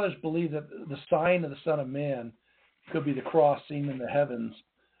 many fathers believe that the sign of the Son of Man could be the cross seen in the heavens.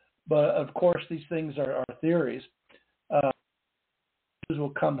 But, of course, these things are theories. Jews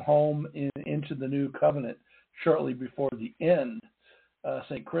will come home into the new covenant shortly before the end.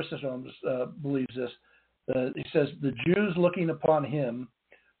 St. Chrysostom believes this. He says, the Jews looking upon him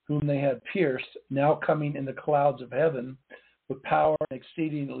whom they had pierced, now coming in the clouds of heaven with power and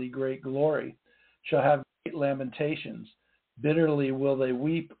exceedingly great glory, shall have great lamentations. Bitterly will they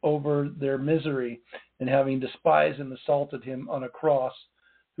weep over their misery in having despised and assaulted him on a cross,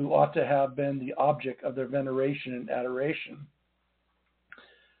 who ought to have been the object of their veneration and adoration.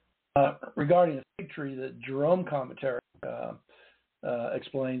 Regarding the fig tree, the Jerome commentary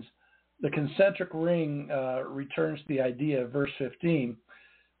explains, the concentric ring returns to the idea of verse 15.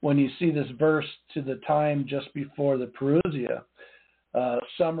 When you see this verse to the time just before the Perusia,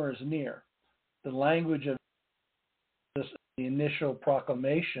 summer is near. The language of this, the initial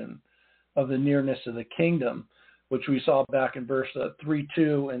proclamation of the nearness of the kingdom, which we saw back in verse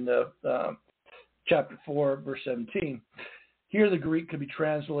 3:2 in the chapter 4, verse 17. Here the Greek could be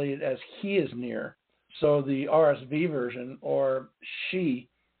translated as he is near. So the RSV version, or she,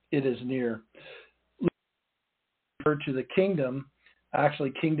 it is near, refer to the kingdom,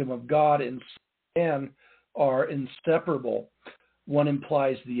 actually kingdom of God and man are inseparable. One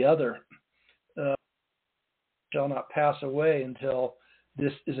implies the other. shall not pass away until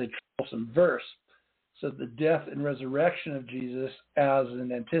this is a troublesome verse. So the death and resurrection of Jesus as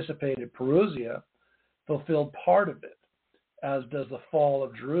an anticipated Parousia fulfilled part of it, as does the fall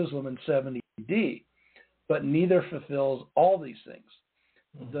of Jerusalem in 70 AD, but neither fulfills all these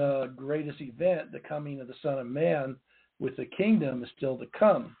things. The greatest event, the coming of the Son of Man with the kingdom, is still to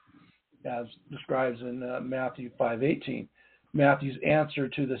come, as describes in Matthew 5:18. Matthew's answer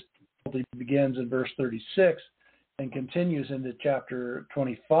to this begins in verse 36 and continues into chapter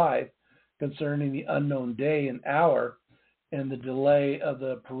 25 concerning the unknown day and hour and the delay of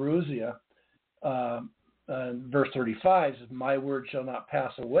the Parousia. Verse 35 says, "My word shall not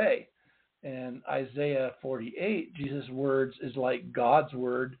pass away." And Isaiah 48, Jesus' words is like God's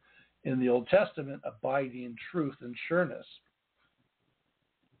word in the Old Testament, abiding in truth and sureness.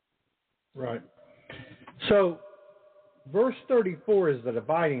 Right. So, verse 34 is the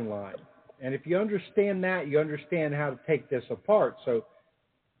dividing line. And if you understand that, you understand how to take this apart. So,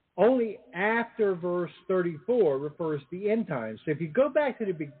 only after verse 34 refers to the end times. So, if you go back to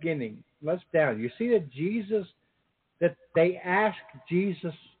the beginning, let's down, you see that they ask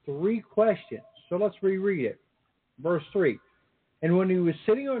Jesus 3 questions. So, let's reread it. Verse 3. And when he was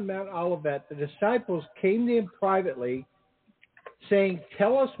sitting on Mount Olivet, the disciples came to him privately, saying,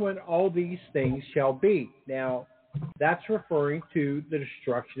 "Tell us when all these things shall be." Now, that's referring to the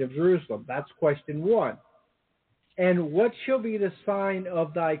destruction of Jerusalem. That's question 1. And what shall be the sign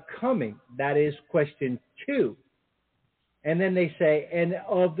of thy coming? That is question 2. And then they say, and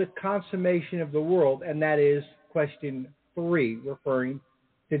of the consummation of the world, and that is question 3, referring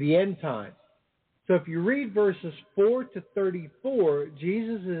to the end time. So if you read verses 4 to 34,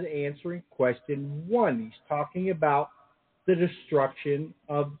 Jesus is answering question 1. He's talking about the destruction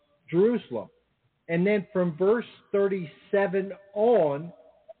of Jerusalem. And then from verse 37 on,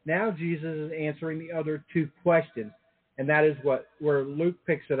 now Jesus is answering the other 2 questions. And that is where Luke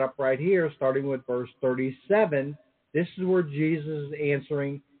picks it up right here, starting with verse 37. This is where Jesus is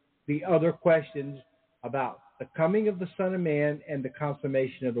answering the other questions about the coming of the Son of Man and the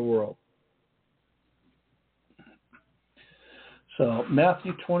consummation of the world. So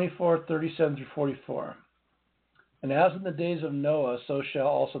Matthew 24:37 through 44. And as in the days of Noah, so shall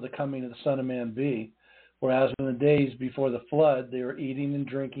also the coming of the Son of Man be. Whereas in the days before the flood, they were eating and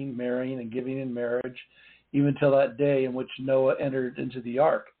drinking, marrying and giving in marriage, even till that day in which Noah entered into the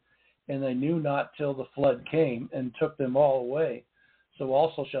ark. And they knew not till the flood came and took them all away. So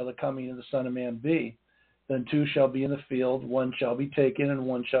also shall the coming of the Son of Man be. Then 2 shall be in the field, 1 shall be taken, and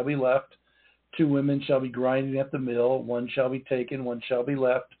 1 shall be left. 2 women shall be grinding at the mill, 1 shall be taken, 1 shall be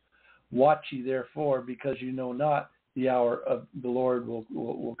left. Watch ye therefore, because you know not the hour of the Lord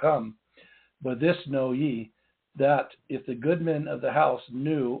will come. But this know ye, that if the good men of the house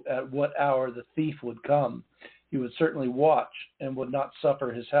knew at what hour the thief would come, he would certainly watch, and would not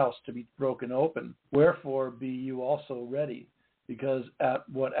suffer his house to be broken open. Wherefore be you also ready, because at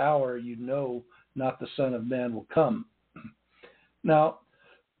what hour you know not the Son of Man will come. Now,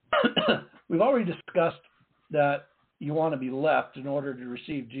 we've already discussed that you want to be left in order to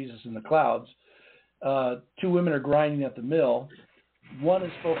receive Jesus in the clouds. 2 women are grinding at the mill. 1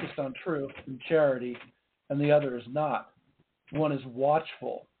 is focused on truth and charity, and the other is not. 1 is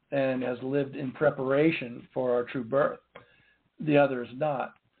watchful and has lived in preparation for our true birth. The other is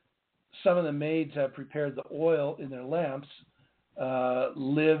not. Some of the maids have prepared the oil in their lamps,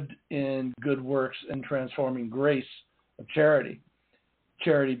 lived in good works and transforming grace of charity.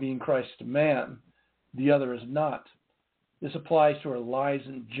 Charity being Christ to man. The other is not. This applies to our lives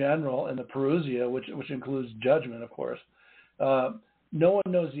in general and the Parousia, which includes judgment, of course. No one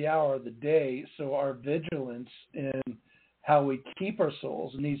knows the hour of the day, so our vigilance in how we keep our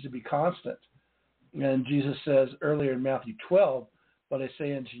souls needs to be constant. And Jesus says earlier in Matthew 12, "But I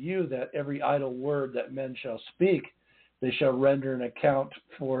say unto you that every idle word that men shall speak, they shall render an account,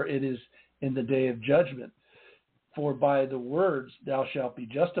 for it is in the day of judgment. For by the words thou shalt be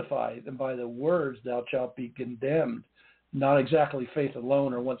justified, and by the words thou shalt be condemned." Not exactly faith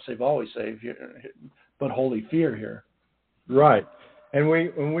alone or once saved, always saved, but holy fear here. Right. And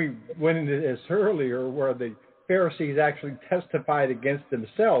when we went into this earlier, where the Pharisees actually testified against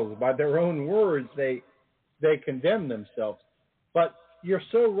themselves. By their own words, they condemned themselves. But you're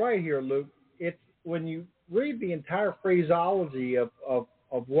so right here, Luke. It's when you read the entire phraseology of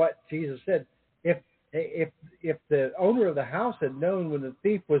what Jesus said, if the owner of the house had known when the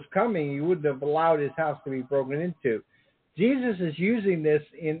thief was coming, he wouldn't have allowed his house to be broken into. Jesus is using this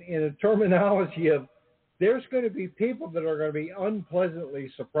in a terminology of there's going to be people that are going to be unpleasantly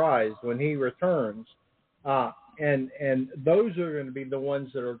surprised when he returns, and those are going to be the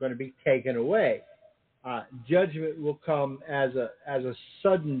ones that are going to be taken away. Judgment will come as a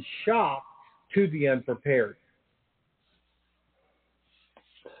sudden shock to the unprepared.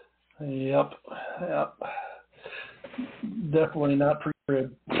 Yep. Definitely not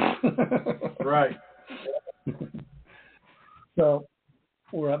pre-rib. Right. So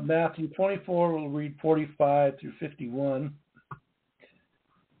we're at Matthew 24. We'll read 45 through 51.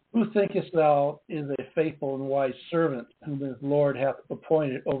 Who thinkest thou is a faithful and wise servant, whom his Lord hath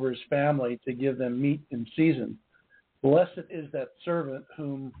appointed over his family to give them meat in season? Blessed is that servant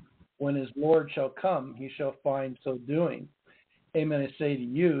whom, when his Lord shall come, he shall find so doing. Amen, I say to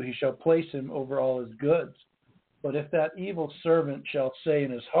you, he shall place him over all his goods. But if that evil servant shall say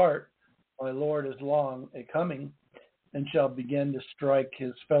in his heart, my Lord is long a coming, and shall begin to strike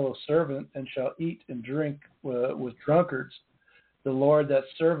his fellow servant, and shall eat and drink with drunkards, the Lord that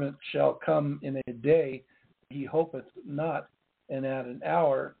servant shall come in a day he hopeth not, and at an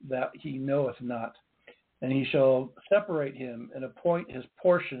hour that he knoweth not. And he shall separate him and appoint his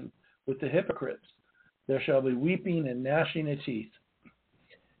portion with the hypocrites. There shall be weeping and gnashing of teeth.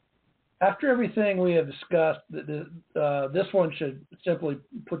 After everything we have discussed, this one should simply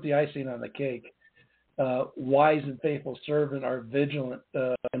put the icing on the cake. Wise and faithful servant are vigilant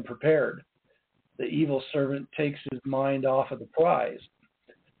and prepared. The evil servant takes his mind off of the prize.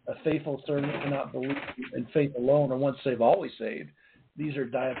 A faithful servant cannot believe in faith alone, or once saved, always saved. These are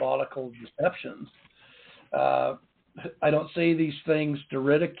diabolical deceptions. I don't say these things to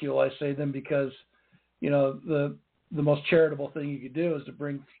ridicule. I say them because, the most charitable thing you could do is to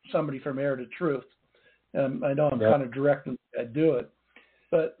bring somebody from error to truth. I know I'm kind of direct when I do it.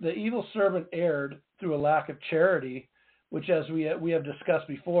 But the evil servant erred through a lack of charity, which, as we have discussed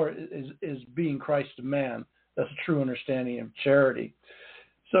before, is being Christ to man. That's a true understanding of charity.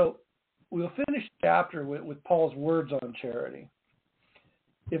 So we'll finish the chapter with Paul's words on charity.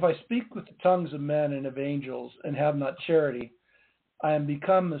 If I speak with the tongues of men and of angels and have not charity, I am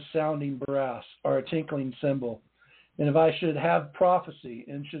become a sounding brass or a tinkling cymbal. And if I should have prophecy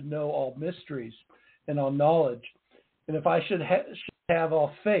and should know all mysteries and all knowledge, and if I should have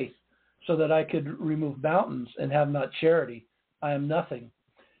all faith so that I could remove mountains and have not charity, I am nothing.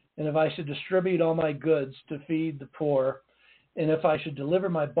 And if I should distribute all my goods to feed the poor, and if I should deliver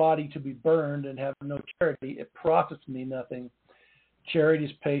my body to be burned and have no charity, it profits me nothing. Charity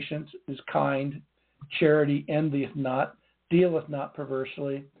is patient, is kind. Charity envieth not, dealeth not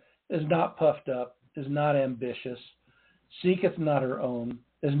perversely, is not puffed up, is not ambitious, seeketh not her own,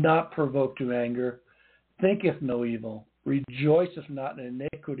 is not provoked to anger, thinketh no evil, rejoiceth not in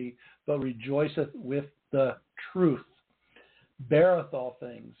iniquity, but rejoiceth with the truth, beareth all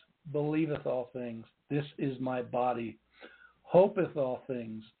things, believeth all things. This is my body. Hopeth all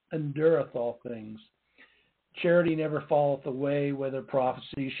things, endureth all things. Charity never falleth away, whether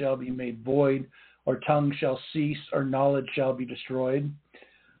prophecy shall be made void, or tongue shall cease, or knowledge shall be destroyed.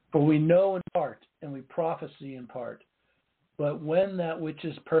 For we know in part, and we prophesy in part. But when that which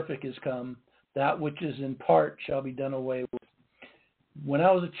is perfect is come, that which is in part shall be done away with. When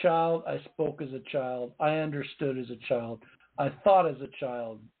I was a child, I spoke as a child. I understood as a child. I thought as a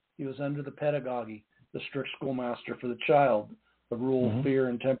child. He was under the pedagogy, the strict schoolmaster for the child, the rule, fear,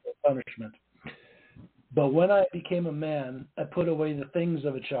 and temporal punishment. But when I became a man, I put away the things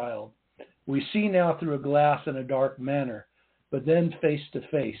of a child. We see now through a glass in a dark manner, but then face to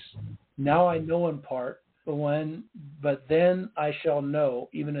face. Now I know in part, but then I shall know,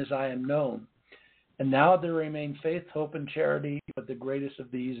 even as I am known. And now there remain faith, hope, and charity, but the greatest of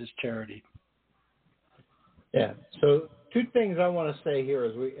these is charity. Yeah. So two things I want to say here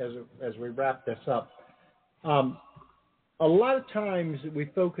as we wrap this up. A lot of times we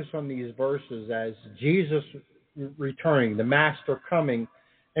focus on these verses as Jesus returning, the Master coming,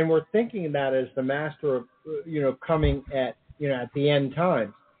 and we're thinking that as the Master, coming at the end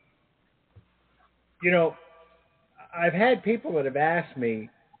times. I've had people that have asked me,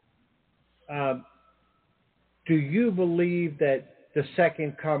 do you believe that the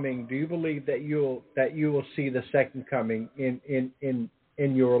second coming? Do you believe that you will see the second coming in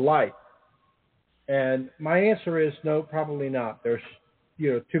your life? And my answer is no, probably not. There's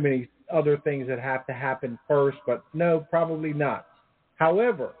too many other things that have to happen first, but no, probably not.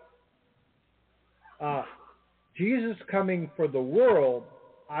 However, Jesus coming for the world,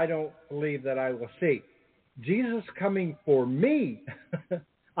 I don't believe that I will see. Jesus coming for me,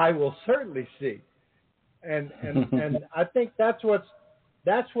 I will certainly see. And I think that's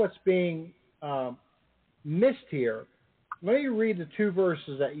what's being missed here. Let me read the two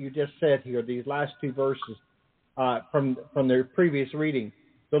verses that you just said here, these last two verses from the previous reading.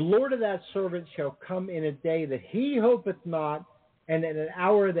 The Lord of that servant shall come in a day that he hopeth not, and in an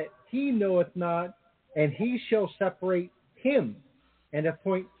hour that he knoweth not, and he shall separate him and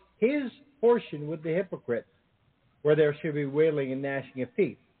appoint his portion with the hypocrite, where there shall be wailing and gnashing of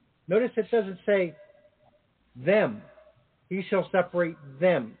teeth. Notice it doesn't say them. He shall separate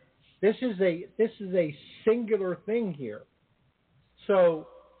them. This is a singular thing here. So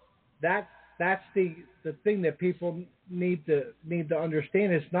that's the thing that people need to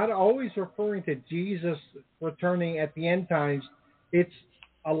understand. It's not always referring to Jesus returning at the end times. It's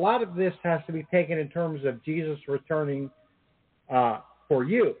a lot of this has to be taken in terms of Jesus returning for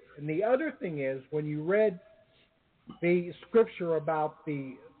you. And the other thing is, when you read the scripture about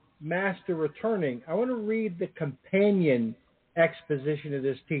the master returning, I want to read the companion exposition of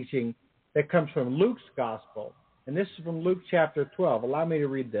this teaching that comes from Luke's gospel. And this is from Luke chapter 12. Allow me to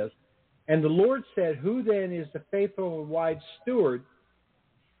read this. And the Lord said, who then is the faithful and wise steward,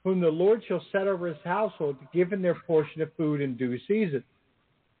 whom the Lord shall set over his household to give him their portion of food in due season?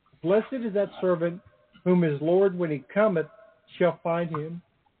 Blessed is that servant whom his Lord, when he cometh, shall find him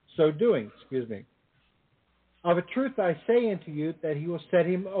so doing. Of a truth I say unto you, that he will set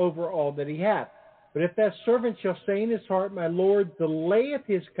him over all that he hath. But if that servant shall say in his heart, my Lord delayeth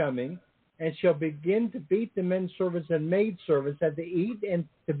his coming, and shall begin to beat the men servants and maid servants, and to eat and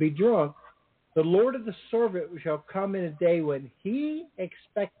to be drunk, the Lord of the servant shall come in a day when he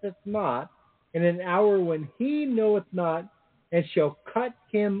expecteth not, in an hour when he knoweth not, and shall cut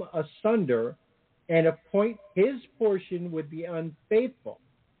him asunder, and appoint his portion with the unfaithful.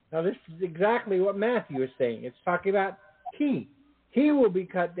 Now this is exactly what Matthew is saying. It's talking about he. He will be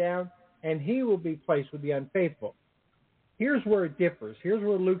cut down, and he will be placed with the unfaithful. Here's where it differs. Here's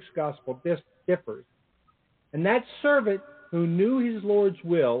where Luke's gospel differs. And that servant who knew his Lord's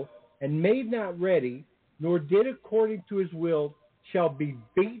will and made not ready, nor did according to his will, shall be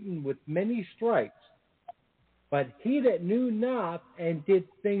beaten with many stripes. But he that knew not and did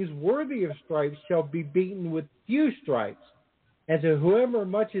things worthy of stripes shall be beaten with few stripes. And to whoever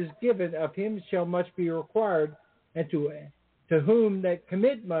much is given, of him shall much be required, and to whom that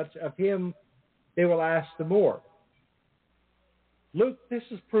commit much, of him they will ask the more. Luke, this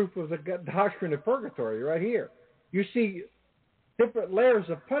is proof of the doctrine of purgatory right here. You see different layers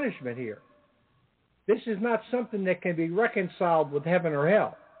of punishment here. This is not something that can be reconciled with heaven or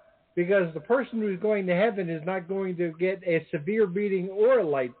hell, because the person who's going to heaven is not going to get a severe beating or a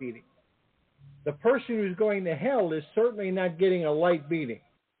light beating. The person who's going to hell is certainly not getting a light beating.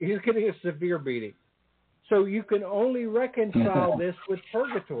 He's getting a severe beating. So you can only reconcile this with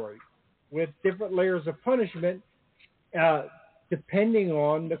purgatory, with different layers of punishment, depending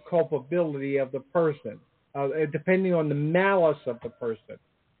on the culpability of the person, depending on the malice of the person.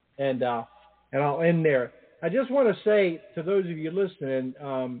 And I'll end there. I just want to say to those of you listening,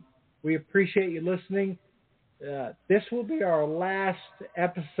 we appreciate you listening. This will be our last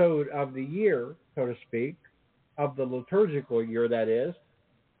episode of the year, so to speak, of the liturgical year, that is,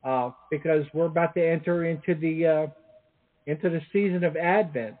 because we're about to enter into the season of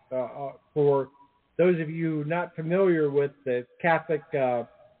Advent. For those of you not familiar with the Catholic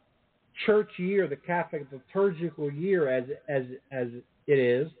church year, the Catholic liturgical year, as it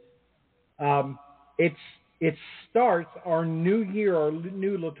is, it starts, our new year, our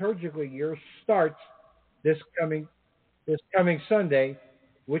new liturgical year starts this coming Sunday,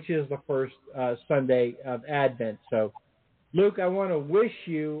 which is the first Sunday of Advent. So, Luke, I want to wish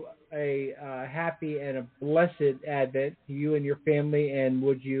you a happy and a blessed Advent to you and your family, and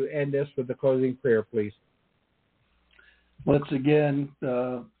would you end us with the closing prayer, please? Once again,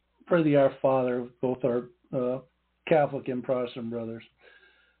 pray the Our Father, both our Catholic and Protestant brothers.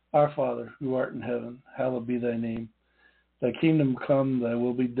 Our Father, who art in heaven, hallowed be thy name. Thy kingdom come, thy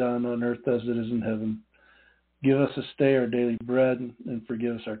will be done on earth as it is in heaven. Give us this day our daily bread, and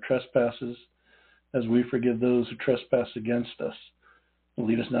forgive us our trespasses, as we forgive those who trespass against us. And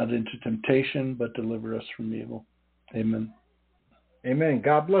lead us not into temptation, but deliver us from evil. Amen. Amen.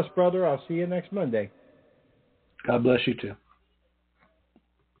 God bless, brother. I'll see you next Monday. God bless you too.